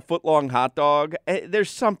you get the foot-long hot dog, there's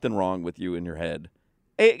something wrong with you in your head.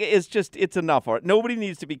 It's enough. Nobody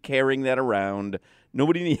needs to be carrying that around.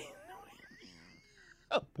 Nobody needs.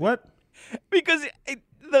 What? Because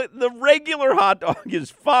the regular hot dog is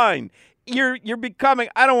fine. you're becoming,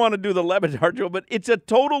 I don't want to do the Le Batard Joe, but it's a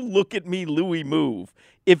total look at me Louis move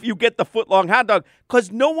if you get the foot-long hot dog,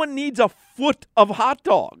 because no one needs a foot of hot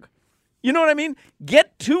dog. You know what I mean?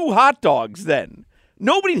 Get 2 hot dogs then.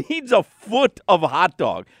 Nobody needs a foot of hot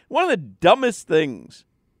dog. One of the dumbest things.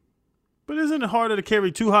 But isn't it harder to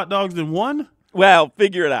carry 2 hot dogs than 1? Well,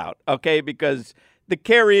 figure it out, okay? Because the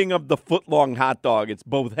carrying of the foot-long hot dog, it's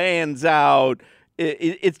both hands out.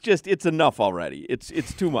 It's enough already.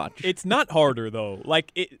 It's too much. It's not harder, though.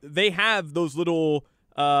 Like, they have those little,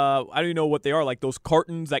 I don't even know what they are, like those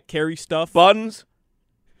cartons that carry stuff. Buns?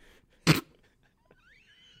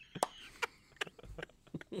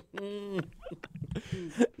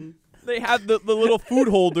 They have the little food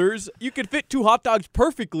holders. You could fit 2 hot dogs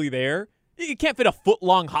perfectly there. You can't fit a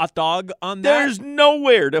foot-long hot dog on that. There's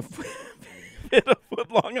nowhere to fit a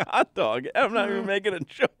foot-long hot dog. I'm not even making a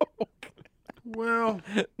joke. Well,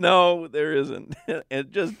 no, there isn't.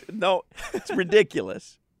 It's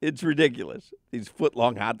ridiculous. It's ridiculous. These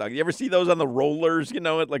foot-long hot dogs. You ever see those on the rollers,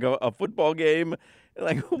 at like a football game?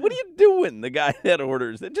 Like, what are you doing, the guy that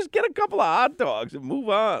orders? Just get a couple of hot dogs and move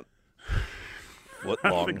on.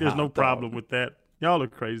 I think there's no problem with that. Y'all are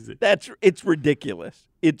crazy. It's ridiculous.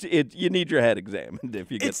 You need your head examined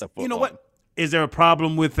if you get the foot-long. You know what? Is there a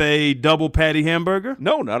problem with a double patty hamburger?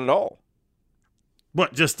 No, not at all.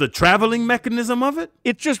 What, just the traveling mechanism of it?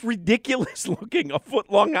 It's just ridiculous looking, a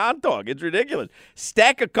foot-long hot dog. It's ridiculous.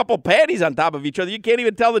 Stack a couple patties on top of each other. You can't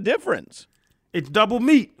even tell the difference. It's double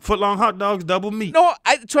meat. Foot-long hot dogs, double meat. No,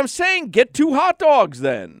 that's what I'm saying. Get 2 hot dogs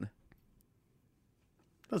then.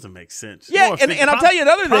 Doesn't make sense. Yeah, and I'll tell you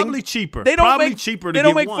another thing. Probably cheaper. They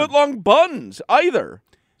don't make foot-long buns either.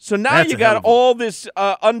 So now you got all this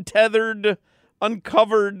untethered,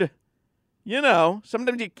 uncovered...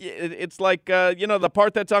 sometimes it's like, the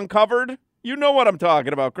part that's uncovered. You know what I'm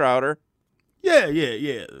talking about, Crowder.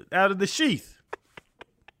 Yeah. Out of the sheath.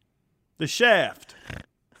 The shaft.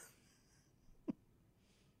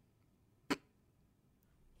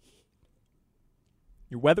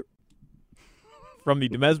 Your weather from the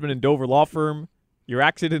Demesman and Dover Law Firm. Your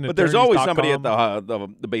accident. But there's always somebody at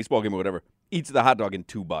the baseball game or whatever eats the hot dog in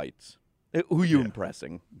 2 bites. Who you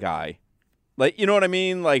impressing, guy? Like, you know what I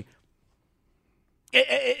mean? Like,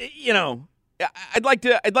 I'd like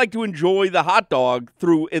to enjoy the hot dog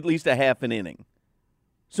through at least a half an inning.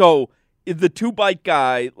 So if the 2-bite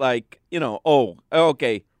guy, like,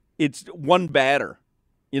 okay, it's 1 batter.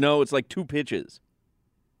 It's like 2 pitches.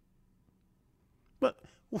 But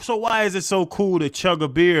so why is it so cool to chug a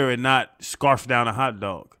beer and not scarf down a hot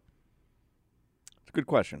dog? It's a good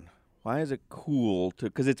question. Why is it cool to?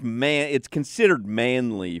 Because it's considered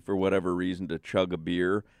manly for whatever reason to chug a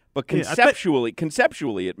beer. But conceptually,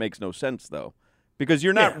 it makes no sense, though, because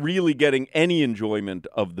you're not really getting any enjoyment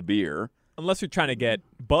of the beer. Unless you're trying to get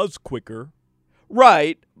buzz quicker.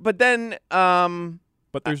 Right, but then...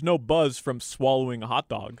 but there's no buzz from swallowing a hot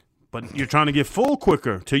dog. But you're trying to get full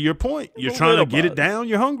quicker, to your point. You're trying to get it down,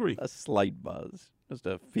 you're hungry. A slight buzz. Just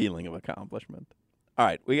a feeling of accomplishment. All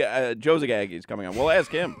right, we got Joe Zagaggi's coming on. We'll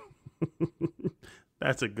ask him.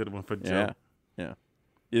 That's a good one for Joe. Yeah.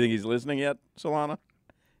 You think he's listening yet, Solana?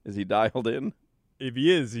 Is he dialed in? If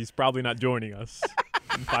he is, he's probably not joining us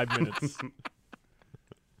in 5 minutes.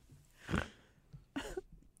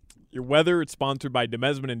 Your weather, it's sponsored by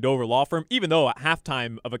Demesman and Dover Law Firm. Even though at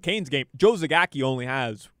halftime of a Canes game, Joe Zagacki only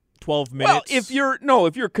has 12 minutes. Well,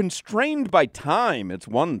 if you're constrained by time, it's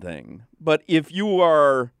one thing. But if you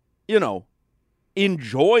are,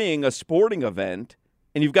 enjoying a sporting event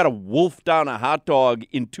and you've got to wolf down a hot dog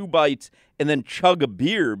in 2 bites and then chug a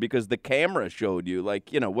beer because the camera showed you, like,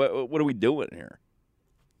 what are we doing here?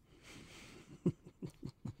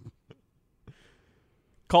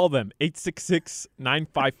 Call them,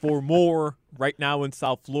 866-954-MORE. Right now in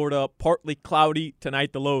South Florida, partly cloudy.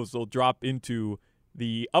 Tonight the lows will drop into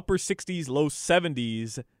the upper 60s, low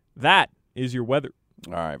 70s. That is your weather.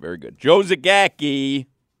 All right, very good. Joe Zagacki.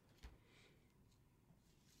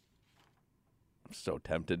 I'm so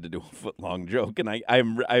tempted to do a foot-long joke, and I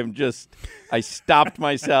stopped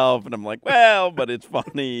myself, and I'm like, well, but it's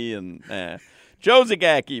funny, and Joe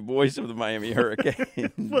Zagacki, voice of the Miami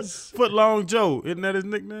Hurricanes. Foot-long Joe, isn't that his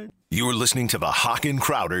nickname? You're listening to the Hawk and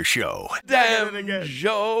Crowder Show. Damn,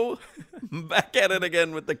 Joe. Back at it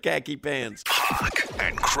again with the khaki pants. Hawk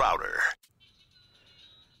and Crowder.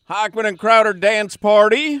 Hockman and Crowder dance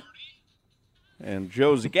party. And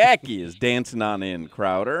Joe Zagacki is dancing on in,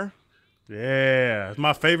 Crowder. Yeah, it's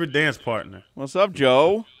my favorite dance partner. What's up,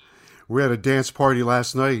 Joe? We had a dance party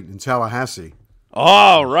last night in Tallahassee.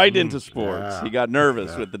 Oh, right into sports. He got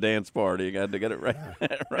nervous with the dance party. He had to get it right.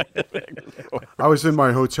 I was in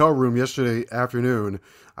my hotel room yesterday afternoon.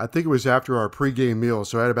 I think it was after our pregame meal,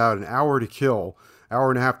 so I had about an hour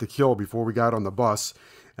and a half to kill before we got on the bus.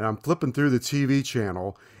 And I'm flipping through the TV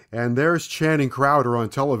channel, and there's Channing Crowder on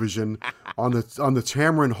television on the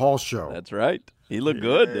Tamron Hall show. That's right. He looked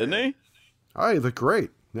good, didn't he? Oh, he looked great.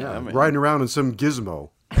 Yeah, riding around in some gizmo.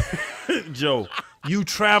 Joe, you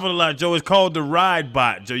travel a lot, Joe. It's called the Ride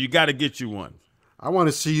Bot, Joe. You got to get you one. I want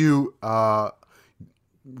to see you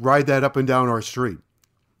ride that up and down our street.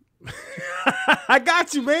 I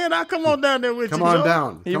got you, man. I'll come on down there with you. Come on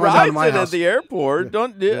down. He Come rides on down to my it house. at the airport.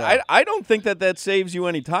 Yeah. I don't think that saves you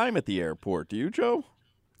any time at the airport. Do you, Joe?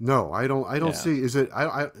 No, I don't see. Is it?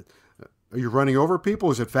 Are you running over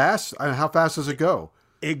people? Is it fast? How fast does it go?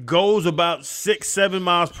 It goes about 6-7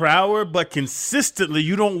 miles per hour, but consistently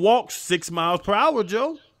you don't walk 6 miles per hour,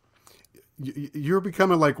 Joe. You're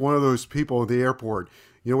becoming like one of those people at the airport,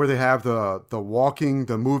 where they have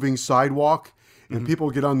the moving sidewalk, and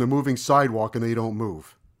people get on the moving sidewalk and they don't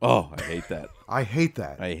move. Oh, I hate that. I hate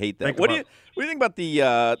that. What do you think about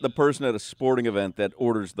the person at a sporting event that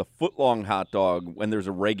orders the foot-long hot dog when there's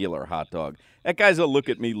a regular hot dog? That guy's a look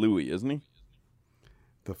at me Louie, isn't he?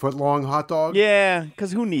 The foot-long hot dog? Yeah,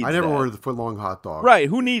 because who needs that? I never ordered the foot-long hot dog. Right,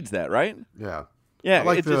 who needs that, right? Yeah. Yeah, I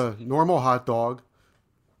like the normal hot dog,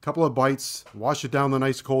 couple of bites, wash it down with a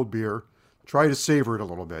nice cold beer, try to savor it a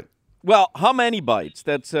little bit. Well, how many bites?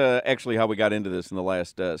 That's actually how we got into this in the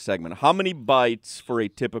last segment. How many bites for a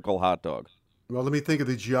typical hot dog? Well, let me think of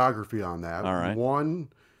the geography on that. All right. 1,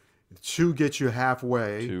 2 gets you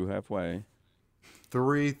halfway. 2 halfway.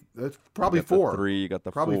 3, that's probably you got 4. The 3, you got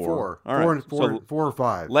the probably 4. 4. All right. 4 or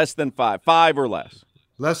 5. Less than 5. 5 or less.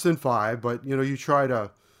 Less than 5, but you try to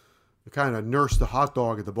kind of nurse the hot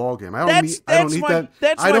dog at the ball game. I don't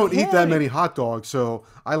eat that many hot dogs, so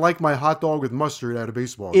I like my hot dog with mustard at a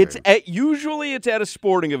baseball game. Usually it's at a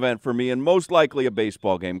sporting event for me, and most likely a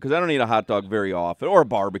baseball game because I don't eat a hot dog very often, or a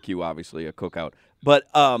barbecue, obviously a cookout. But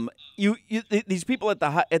these people at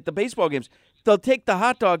the baseball games, they'll take the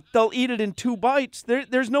hot dog, they'll eat it in 2 bites.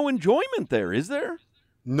 There's no enjoyment there, is there?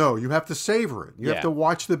 No, you have to savor it. You have to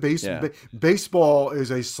watch the baseball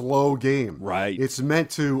is a slow game. Right. It's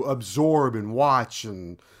meant to absorb and watch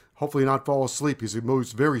and hopefully not fall asleep because it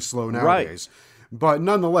moves very slow nowadays. Right. But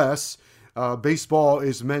nonetheless, baseball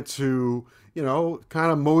is meant to,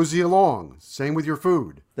 kind of mosey along. Same with your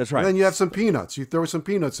food. That's right. And then you have some peanuts. You throw some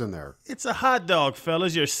peanuts in there. It's a hot dog,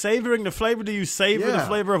 fellas. You're savoring the flavor. Do you savor the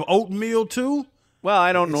flavor of oatmeal too? Well,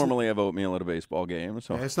 I don't normally have oatmeal at a baseball game.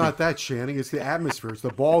 So it's not that, Channing. It's the atmosphere. It's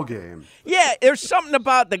the ball game. Yeah, there's something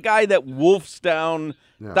about the guy that wolfs down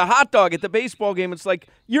the hot dog at the baseball game. It's like,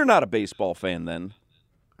 you're not a baseball fan then.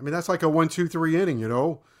 I mean, that's like a 1-2-3 inning,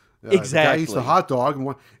 Exactly. The guy eats the hot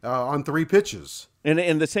dog on 3 pitches.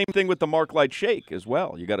 And the same thing with the Mark Light Shake as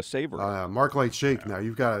well. You got to savor it. Mark Light Shake. Now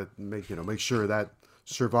you've got to make sure that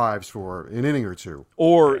survives for an inning or 2.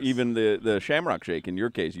 Or even the Shamrock Shake. In your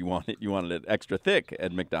case, you wanted it extra thick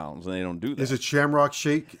at McDonald's, and they don't do that. Is it Shamrock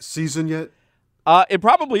Shake season yet? It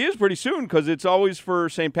probably is pretty soon because it's always for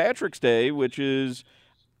St. Patrick's Day, which is.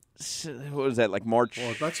 What is that, like March?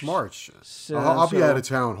 Well, that's March. I'll be out of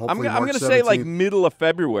town, hopefully I'm going to say like middle of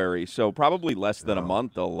February, so probably less than a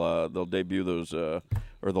month they'll debut those, or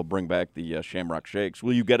they'll bring back the Shamrock Shakes.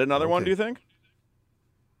 Will you get another one, do you think?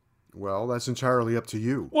 Well, that's entirely up to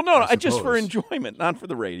you. Well, no, just for enjoyment, not for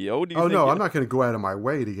the radio. What do you think? No, I'm not going to go out of my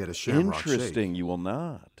way to get a Shamrock Shake. Interesting, you will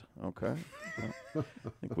not. Okay. Well, I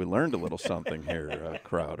think we learned a little something here,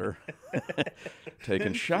 Crowder.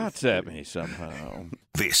 Taking shots at me somehow.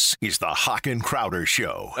 This is the Hawk and Crowder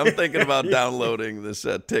Show. I'm thinking about downloading this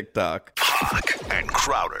TikTok. Hawk and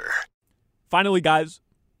Crowder. Finally, guys,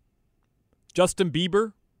 Justin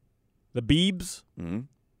Bieber, the Biebs,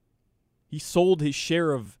 he sold his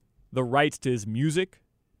share of the rights to his music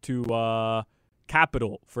to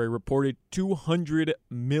Capitol for a reported $200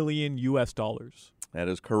 million. That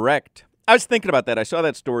is correct. I was thinking about that. I saw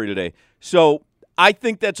that story today. So I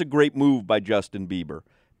think that's a great move by Justin Bieber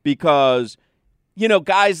because,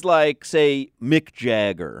 guys like, say, Mick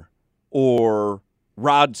Jagger or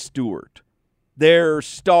Rod Stewart, they're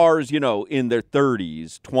stars, in their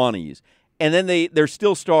 30s, 20s. And then they're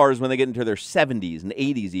still stars when they get into their 70s and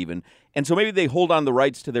 80s even. And so maybe they hold on the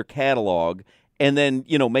rights to their catalog and then,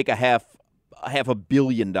 make a half $1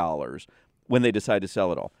 billion when they decide to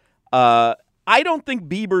sell it all. I don't think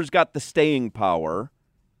Bieber's got the staying power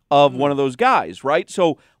of one of those guys, right?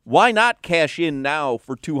 So why not cash in now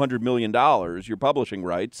for $200 million, your publishing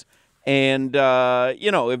rights? And,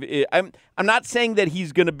 I'm not saying that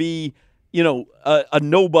he's going to be a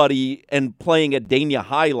nobody and playing at Dania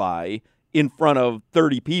Highlight in front of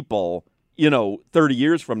 30 people, 30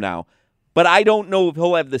 years from now. But I don't know if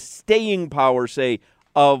he'll have the staying power, say,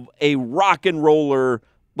 of a rock and roller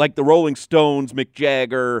like the Rolling Stones, Mick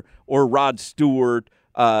Jagger, or Rod Stewart,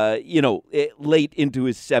 late into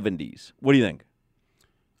his 70s. What do you think?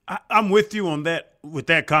 I'm with you on that, with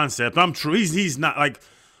that concept. I'm true. He's not like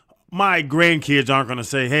my grandkids aren't going to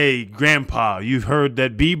say, hey, Grandpa, you've heard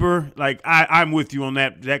that Bieber? Like, I'm with you on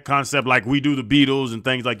that concept, like we do the Beatles and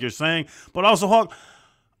things like you're saying. But also, Hawk,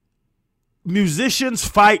 musicians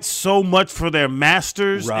fight so much for their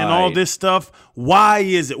masters and all this stuff. Why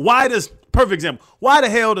is it? Perfect example, why the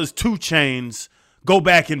hell does 2 Chainz go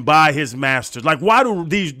back and buy his masters? Like, why do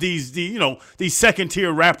these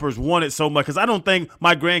second-tier rappers want it so much? Because I don't think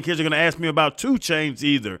my grandkids are going to ask me about 2 Chainz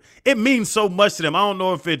either. It means so much to them. I don't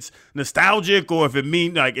know if it's nostalgic or if it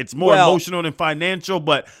means like it's more emotional than financial,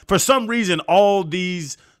 but for some reason, all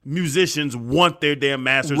these musicians want their damn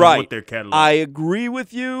masters and want their catalog. I agree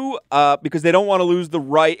with you because they don't want to lose the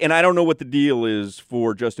right, and I don't know what the deal is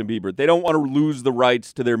for Justin Bieber. They don't want to lose the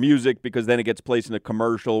rights to their music because then it gets placed in a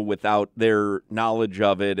commercial without their knowledge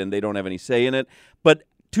of it, and they don't have any say in it. But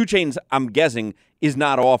 2 Chainz, I'm guessing, is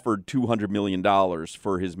not offered $200 million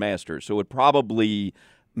for his masters, so it probably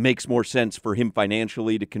makes more sense for him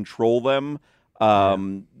financially to control them.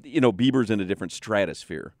 Bieber's in a different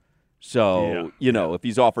stratosphere. So, if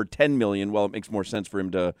he's offered $10 million, well, it makes more sense for him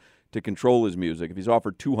to control his music. If he's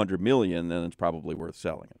offered $200 million, then it's probably worth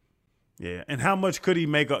selling it. Yeah, and how much could he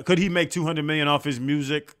make? Could he make $200 million off his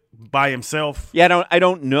music by himself? Yeah, I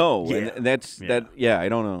don't know. Yeah. And I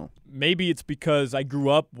don't know. Maybe it's because I grew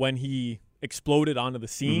up when he exploded onto the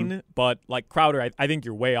scene, but like Crowder, I think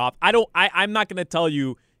you're way off. I'm not going to tell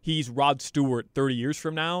you he's Rod Stewart 30 years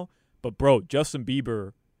from now, but bro, Justin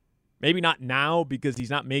Bieber, maybe not now because he's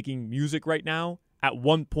not making music right now, at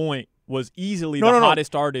one point was easily the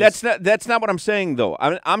hottest artist. That's not what I'm saying, though.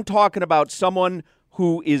 I'm talking about someone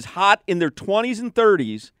who is hot in their 20s and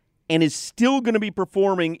 30s and is still going to be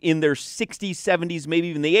performing in their 60s, 70s, maybe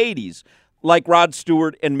even the 80s, like Rod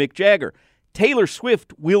Stewart and Mick Jagger. Taylor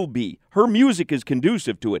Swift will be. Her music is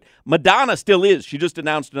conducive to it. Madonna still is. She just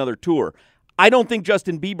announced another tour. I don't think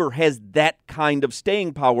Justin Bieber has that kind of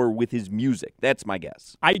staying power with his music. That's my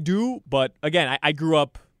guess. I do, but again, I grew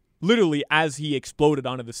up literally as he exploded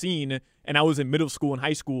onto the scene, and I was in middle school and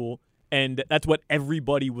high school, and that's what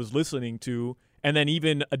everybody was listening to. And then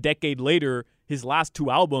even a decade later, his last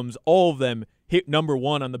 2 albums, all of them hit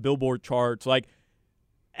 #1 on the Billboard charts. Like,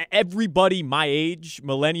 everybody my age,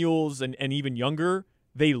 millennials and even younger,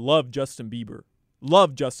 they love Justin Bieber.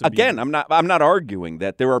 Love Justin Bieber. Again, I'm not arguing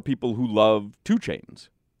that there are people who love 2 Chainz.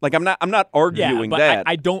 Like, I'm not arguing but that.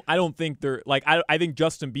 I don't think they're like I think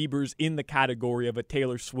Justin Bieber's in the category of a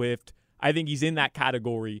Taylor Swift. I think he's in that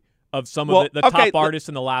category of some of the top artists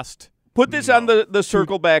in the last. Put this on the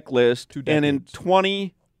circle back list, and in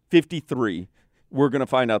 2053, we're going to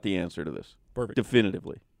find out the answer to this. Perfect.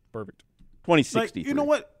 Definitively. Perfect. 2063.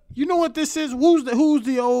 Like, you know what this is? Who's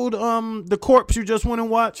the old the corpse you just went and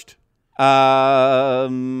watched?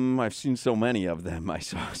 I've seen so many of them. I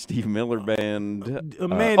saw Steve Miller Band.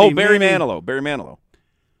 Barry Manilow. Barry Manilow.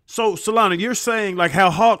 So, Solana, you're saying like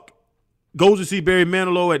how Hawk goes to see Barry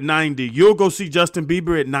Manilow at 90. You'll go see Justin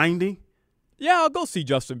Bieber at 90? Yeah, I'll go see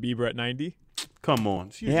Justin Bieber at 90. Come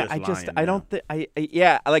on. I don't think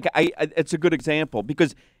it's a good example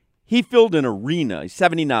because he filled an arena. He's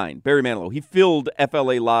 79, Barry Manilow. He filled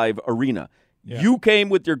FLA Live Arena. Yeah. You came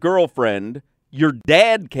with your girlfriend. Your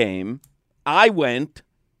dad came. I went.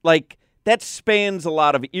 Like, that spans a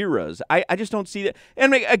lot of eras. I just don't see that.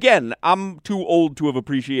 And again, I'm too old to have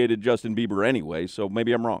appreciated Justin Bieber anyway, so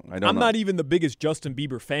maybe I'm wrong. I'm not even the biggest Justin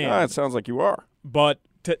Bieber fan. It sounds like you are. But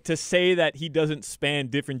to say that he doesn't span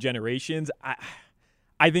different generations,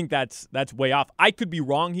 I think that's way off. I could be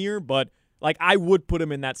wrong here, but like I would put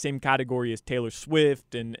him in that same category as Taylor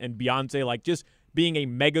Swift and Beyonce, like just being a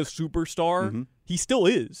mega superstar. Mm-hmm. He still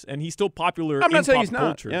is, and he's still popular in pop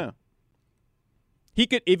culture. Yeah. He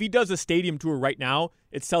could, if he does a stadium tour right now,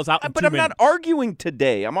 it sells out in 2 minutes. But I'm not arguing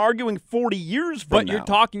today. I'm arguing 40 years from now. But you're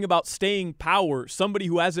talking about staying power. Somebody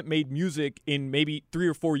who hasn't made music in maybe 3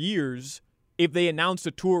 or 4 years, if they announced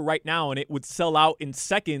a tour right now and it would sell out in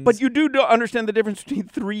seconds. But you do understand the difference between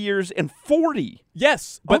 3 years and 40.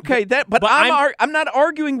 Yes. But I'm not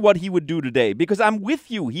arguing what he would do today because I'm with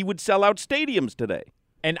you. He would sell out stadiums today.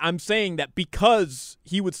 And I'm saying that because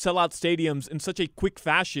he would sell out stadiums in such a quick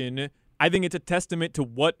fashion, I think it's a testament to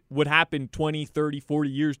what would happen 20, 30, 40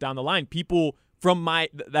 years down the line. People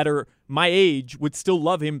that are my age would still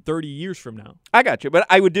love him 30 years from now. I got you, but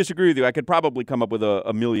I would disagree with you. I could probably come up with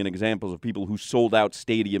a million examples of people who sold out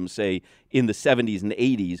stadiums, say, in the 70s and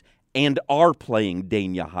 80s, and are playing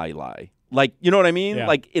Dania Highlight. Like, you know what I mean? Yeah.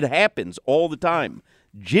 Like, it happens all the time.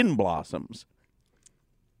 Gin Blossoms.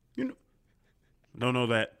 Don't know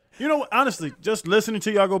that. You know, honestly, just listening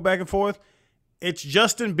to y'all go back and forth, it's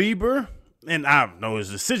Justin Bieber, and I don't know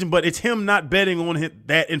his decision, but it's him not betting on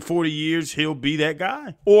that in 40 years he'll be that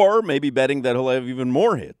guy. Or maybe betting that he'll have even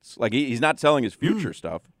more hits. Like, he's not selling his future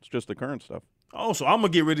stuff. It's just the current stuff. Oh, so I'm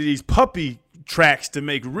going to get rid of these puppy tracks to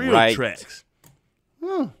make real tracks.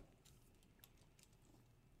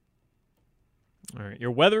 All right,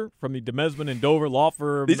 your weather from the Demesman and Dover law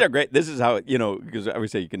firm. These are great. This is how, because I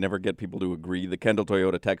always say you can never get people to agree. The Kendall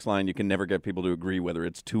Toyota text line, you can never get people to agree whether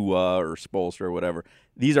it's Tua or Spolstra or whatever.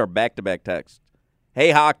 These are back-to-back texts.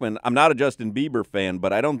 Hey, Hochman, I'm not a Justin Bieber fan,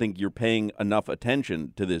 but I don't think you're paying enough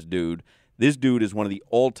attention to this dude. This dude is one of the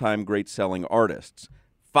all-time great selling artists.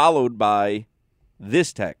 Followed by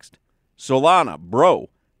this text. Solana, bro,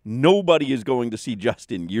 nobody is going to see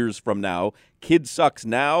Justin years from now. Kid sucks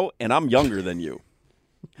now, and I'm younger than you.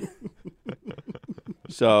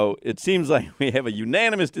 So it seems like we have a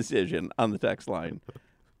unanimous decision on the text line.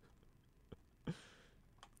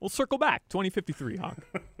 We'll circle back. 2053, Hawk.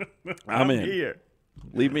 I'm in. Here.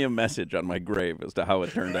 Leave me a message on my grave as to how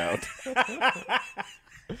it turned out.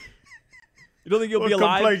 You don't think you'll be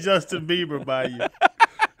alive? Come play Justin Bieber by you.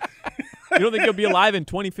 You don't think you'll be alive in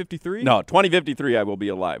 2053? No, 2053 I will be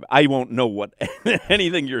alive. I won't know what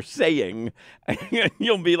anything you're saying.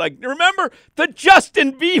 You'll be like, remember the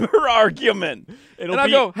Justin Bieber argument. And I'll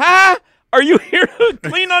go, huh? Are you here to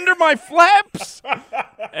clean under my flaps?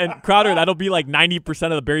 And Crowder, that'll be like 90%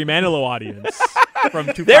 of the Barry Manilow audience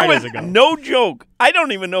from 2 Fridays ago. No joke. I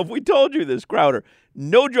don't even know if we told you this, Crowder.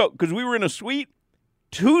 No joke, because we were in a suite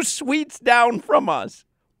 2 suites down from us.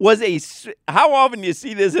 Was how often do you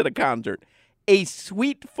see this at a concert? A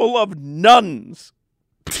suite full of nuns.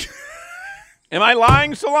 Am I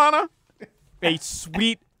lying, Solana? A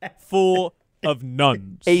suite full of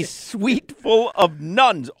nuns. A suite full of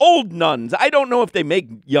nuns. Old nuns. I don't know if they make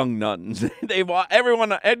young nuns.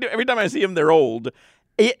 Every time I see them, they're old.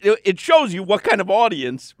 It shows you what kind of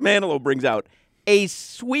audience Manilow brings out. A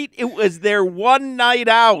suite. It was their one night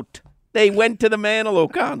out. They went to the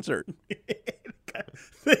Manilow concert.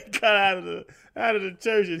 They got out of the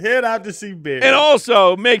church and head out to see Barry. And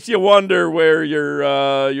also makes you wonder where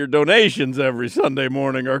your donations every Sunday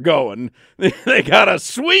morning are going. They got a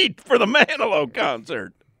suite for the Manilow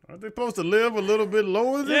concert. Aren't they supposed to live a little bit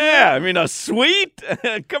lower than that? Yeah, I mean, a suite?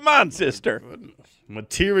 Come on, sister.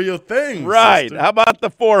 Material things. Right. Sister. How about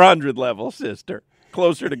the 400 level, sister?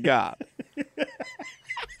 Closer to God.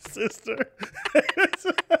 Sister.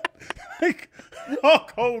 Like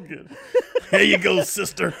Hulk Hogan. There you go,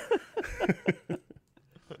 sister.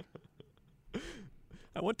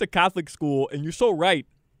 I went to Catholic school, and you're so right.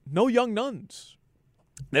 No young nuns.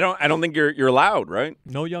 I don't think you're allowed, right?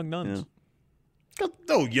 No young nuns. Yeah.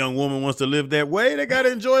 No young woman wants to live that way. They got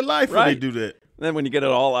to enjoy life when they do that. And then when you get it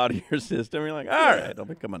all out of your system, you're like, all right, I'll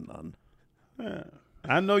become a nun. Yeah.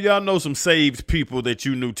 I know y'all know some saved people that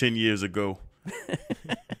you knew 10 years ago.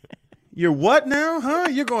 You're what now, huh?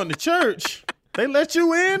 You're going to church. They let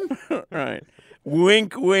you in? Right.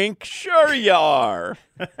 Wink, wink, sure you are.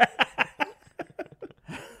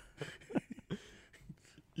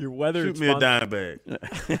 Your weather. Shoot me a dime bag.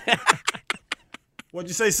 What'd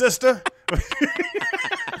you say, sister?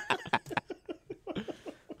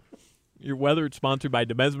 Your weather is sponsored by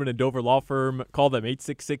Demesman and Dover Law Firm. Call them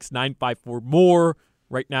 866-954-MORE.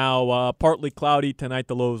 Right now, partly cloudy. Tonight,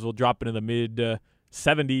 the lows will drop into the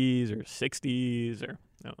mid-70s or 60s or,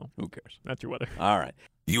 I don't know. Who cares? That's your weather. All right.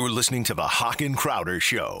 You're listening to the Hawk and Crowder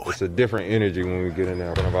Show. It's a different energy when we get in there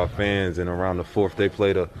in front of our fans, and around the fourth, they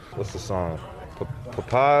play what's the song?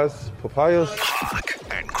 Papayas? Hawk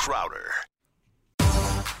and Crowder.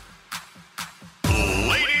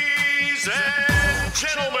 Ladies and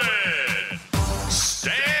gentlemen,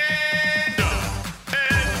 stand up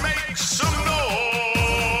and make some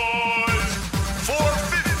noise for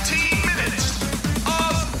 15 minutes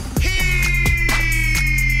of heat.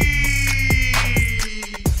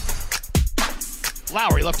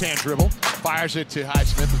 Lowry, left-hand dribble, fires it to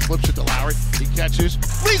Highsmith and flips it to Lowry. He catches,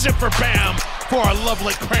 leaves it for Bam for a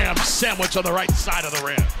lovely cram sandwich on the right side of the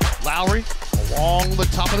rim. Lowry, along the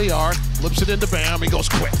top of the arc, flips it into Bam. He goes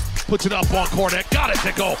quick, puts it up on Cornette, got it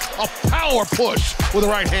to go. A power push with the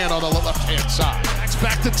right hand on the left-hand side. Next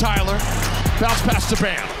back to Tyler, bounce pass to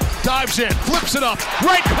Bam. Dives in, flips it up,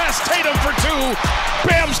 right past Tatum for 2.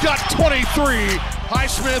 Bam's got 23.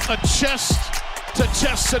 Highsmith, a chest to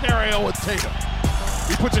chest scenario with Tatum.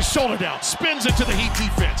 He puts his shoulder down, spins into the Heat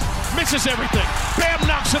defense, misses everything. Bam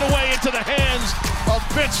knocks it away into the hands of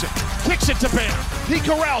Vincent. Kicks it to Bam. He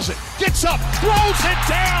corrals it, gets up, throws it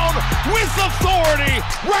down with authority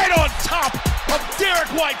right on top of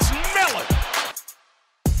Derek White's melon.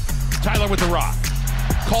 Tyler with the rock,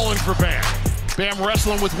 calling for Bam. Bam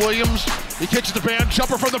wrestling with Williams. He kicks it to Bam,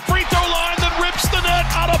 jumper from the free throw line, then rips the net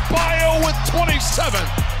out of Bio with 27.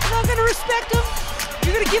 You're not going to respect him?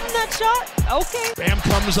 You're going to give him that shot? Okay. Bam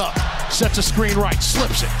comes up, sets a screen right,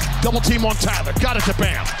 slips it. Double team on Tyler, got it to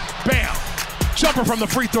Bam. Bam, jumper from the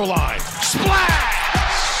free throw line. Splash!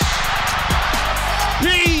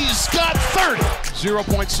 He's got 30.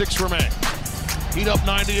 0.6 remain. Heat up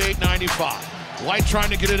 98-95. White trying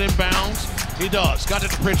to get it inbounds. He does. Got it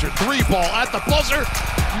to Pritchard. 3-ball at the buzzer.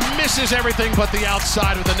 Misses everything but the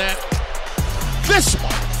outside of the net. This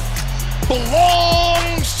one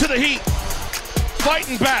belongs to the Heat.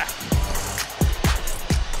 Fighting back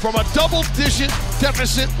from a double-digit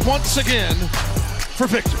deficit once again for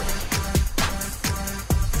victory.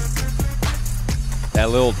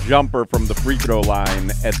 That little jumper from the free throw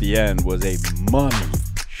line at the end was a money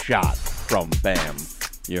shot from Bam.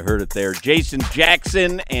 You heard it there. Jason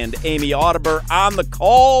Jackson and Amy Audibert on the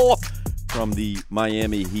call from the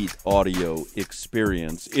Miami Heat audio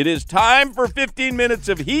experience. It is time for 15 minutes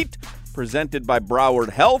of Heat, presented by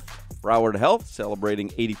Broward Health. Broward Health,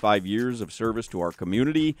 celebrating 85 years of service to our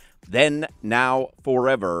community. Then, now,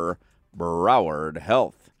 forever, Broward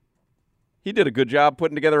Health. He did a good job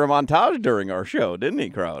putting together a montage during our show, didn't he,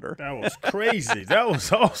 Crowder? That was crazy. That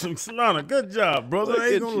was awesome, Solana. Good job, brother. Look I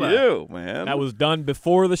ain't at gonna lie. you, man. That was done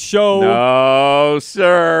before the show. No,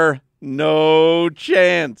 sir. No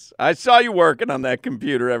chance. I saw you working on that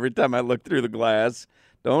computer every time I looked through the glass.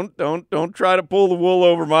 Don't try to pull the wool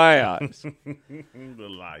over my eyes. The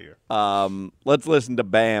liar. Let's listen to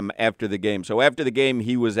Bam after the game. So after the game,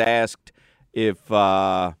 he was asked if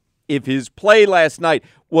his play last night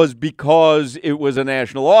was because it was a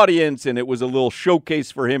national audience and it was a little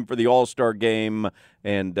showcase for him for the All-Star game,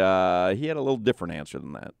 and he had a little different answer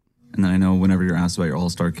than that. And then I know whenever you're asked about your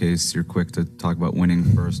All-Star case, you're quick to talk about winning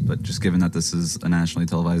first, but just given that this is a nationally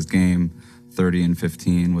televised game,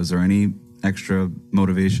 30-15, was there any extra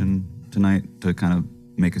motivation tonight to kind of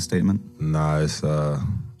make a statement? Nah,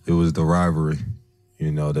 it was the rivalry.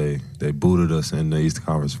 You know, they booted us in the Eastern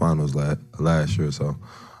Conference Finals last year, so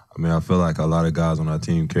I mean, I feel like a lot of guys on our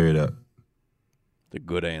team carry that. The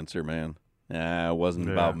good answer, man. It wasn't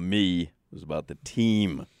about me. It was about the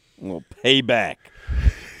team. A little payback.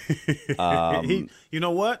 You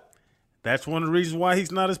know what? That's one of the reasons why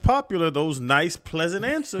he's not as popular, those nice, pleasant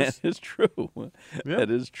answers. That is true. Yep.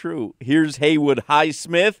 That is true. Here's Haywood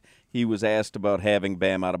Highsmith. He was asked about having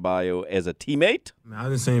Bam Adebayo as a teammate. I've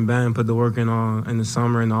been seeing Bam put the work in the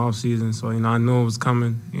summer and the offseason, so, I knew it was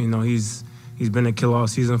coming. He's been a killer all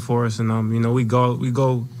season for us, and we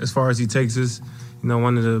go as far as he takes us.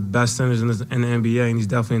 One of the best centers in the NBA, and he's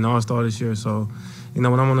definitely an all-star this year. So, when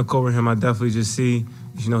I'm on the court with him, I definitely just see,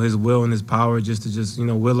 his will and his power just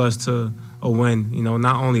to will us to a win.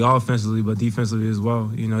 Not only offensively but defensively as well.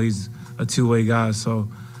 He's a two-way guy, so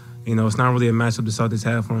it's not really a matchup the Celtics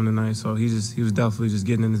had for him tonight. So he was definitely just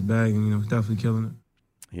getting in his bag and definitely killing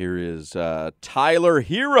it. Here is Tyler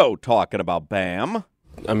Hero talking about Bam.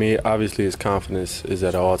 I mean, obviously his confidence is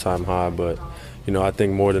at an all-time high, but, I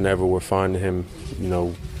think more than ever we're finding him,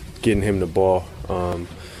 getting him the ball.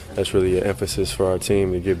 That's really an emphasis for our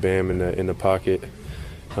team to get Bam in the pocket,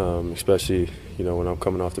 especially, when I'm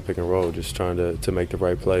coming off the pick and roll, just trying to make the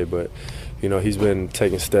right play. But, he's been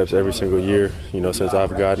taking steps every single year, since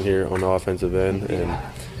I've gotten here on the offensive end. And,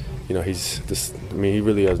 he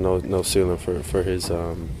really has no ceiling for his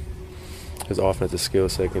offensive skill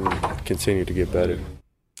set can continue to get better.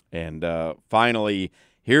 And finally,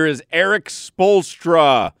 here is Eric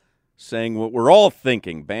Spoelstra saying what we're all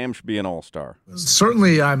thinking. Bam should be an all-star.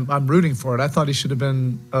 Certainly, I'm rooting for it. I thought he should have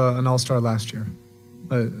been an all-star last year.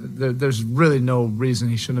 There's really no reason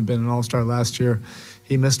he shouldn't have been an all-star last year.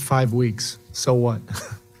 He missed 5 weeks. So what?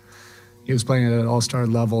 He was playing at an all-star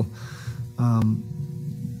level.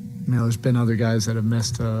 There's been other guys that have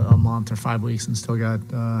missed a month or 5 weeks and still got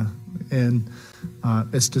in.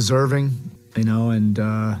 It's deserving, and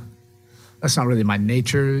that's not really my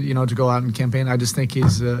nature, to go out and campaign. I just think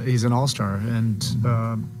he's an all-star, and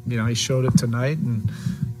he showed it tonight, and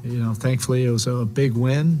thankfully it was a big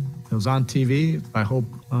win. It was on TV. I hope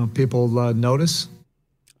people notice.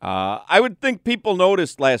 I would think people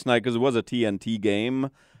noticed last night because it was a TNT game.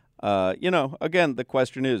 Again, the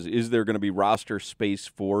question is there going to be roster space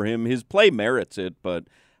for him? His play merits it, but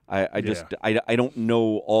I don't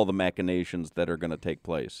know all the machinations that are going to take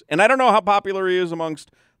place. And I don't know how popular he is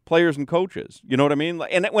amongst players and coaches. You know what I mean?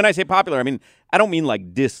 And when I say popular, I don't mean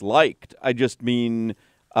like disliked. I just mean,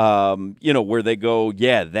 where they go,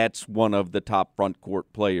 yeah, that's one of the top front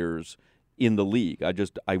court players in the league.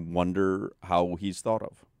 I wonder how he's thought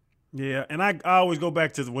of. Yeah, and I always go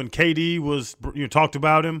back to when KD was talked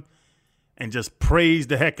about him and just praised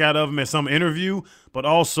the heck out of him in some interview, but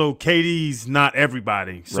also KD's not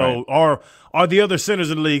everybody. So are the other centers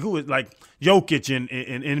in the league, who is like Jokic and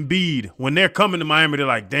Embiid, when they're coming to Miami, they're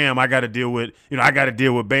like, damn, I got to deal with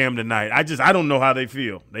Bam tonight. I don't know how they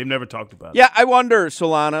feel. They've never talked about it. Yeah, I wonder,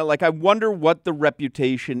 Solana, I wonder what the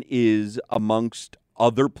reputation is amongst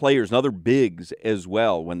other players and other bigs as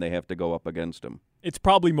well when they have to go up against him. It's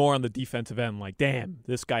probably more on the defensive end, like, damn,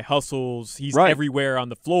 this guy hustles. He's everywhere on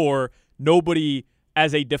the floor. Nobody,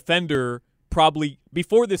 as a defender, probably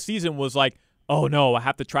before this season was like, oh, no, I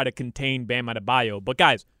have to try to contain Bam Adebayo. But,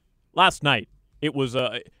 guys, last night it was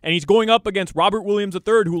and he's going up against Robert Williams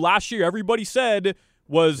III, who last year everybody said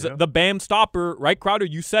was the Bam stopper. Right, Crowder?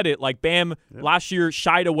 You said it. Like, Bam last year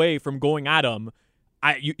shied away from going at him.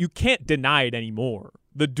 You can't deny it anymore.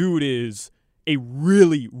 The dude is a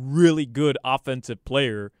really, really good offensive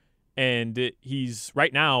player, and he's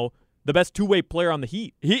right now the best two-way player on the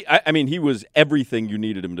Heat. He was everything you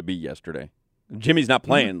needed him to be yesterday. Jimmy's not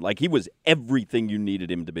playing. He was everything you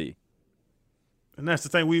needed him to be. And that's the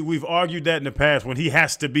thing. We've argued that in the past. When he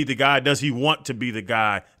has to be the guy, does he want to be the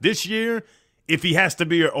guy? This year, if he has to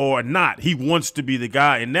be or not, he wants to be the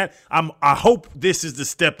guy. And that I hope this is the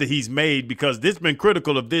step that he's made, because this has been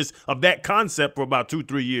critical of that concept for about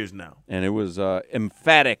 2-3 years now. And it was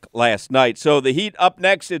emphatic last night. So the Heat up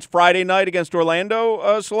next. It's Friday night against Orlando,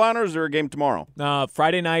 Solana, or is there a game tomorrow?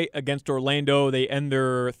 Friday night against Orlando. They end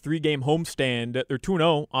their 3-game homestand. They're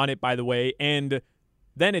 2-0 on it, by the way. And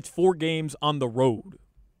then it's 4 games on the road.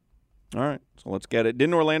 All right, so let's get it.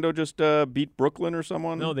 Didn't Orlando just beat Brooklyn or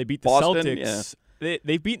someone? No, they beat the Boston? Celtics. Yeah.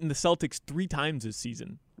 They've beaten the Celtics 3 times this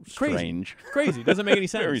season. Strange. Crazy. Doesn't make any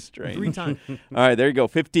sense. Very strange. 3 times. All right, there you go.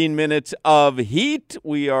 15 minutes of Heat.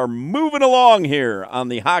 We are moving along here on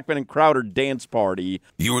the Hochman and Crowder dance party.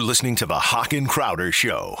 You're listening to the Hoch and Crowder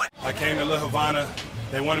Show. I came to La Havana.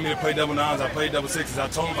 They wanted me to play double nines. I played double sixes. I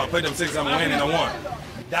told them if I play double sixes, I'm going to win, and I won.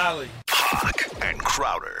 Dolly. Hoch and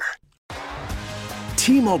Crowder.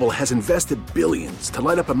 T-Mobile has invested billions to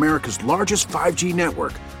light up America's largest 5G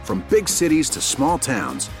network, from big cities to small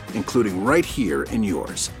towns, including right here in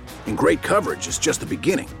yours. And great coverage is just the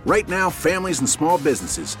beginning. Right now, families and small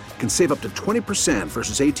businesses can save up to 20%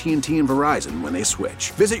 versus AT&T and Verizon when they switch.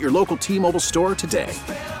 Visit your local T-Mobile store today.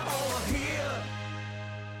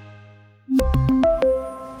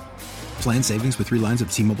 Plan savings with 3 lines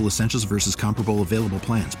of T-Mobile Essentials versus comparable available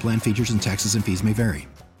plans. Plan features and taxes and fees may vary.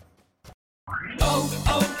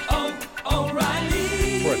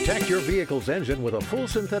 Protect your vehicle's engine with a full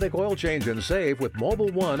synthetic oil change and save with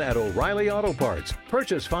Mobil 1 at O'Reilly Auto Parts.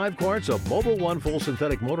 Purchase 5 quarts of Mobil 1 full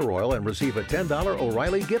synthetic motor oil and receive a $10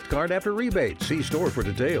 O'Reilly gift card after rebate. See store for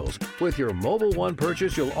details. With your Mobil 1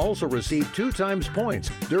 purchase, you'll also receive 2 times points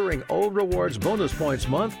during O Rewards Bonus Points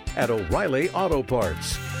Month at O'Reilly Auto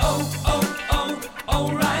Parts.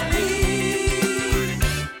 O'Reilly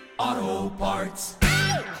Auto Parts.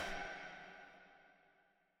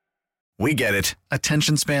 We get it.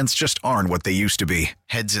 Attention spans just aren't what they used to be.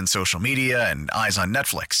 Heads in social media and eyes on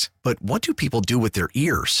Netflix. But what do people do with their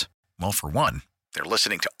ears? Well, for one, they're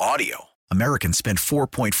listening to audio. Americans spend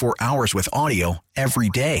 4.4 hours with audio every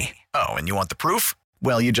day. Oh, and you want the proof?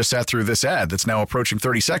 Well, you just sat through this ad that's now approaching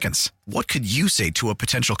 30 seconds. What could you say to a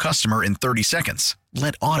potential customer in 30 seconds?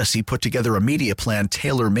 Let Odyssey put together a media plan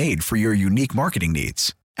tailor-made for your unique marketing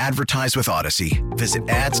needs. Advertise with Odyssey. Visit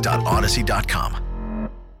ads.odyssey.com.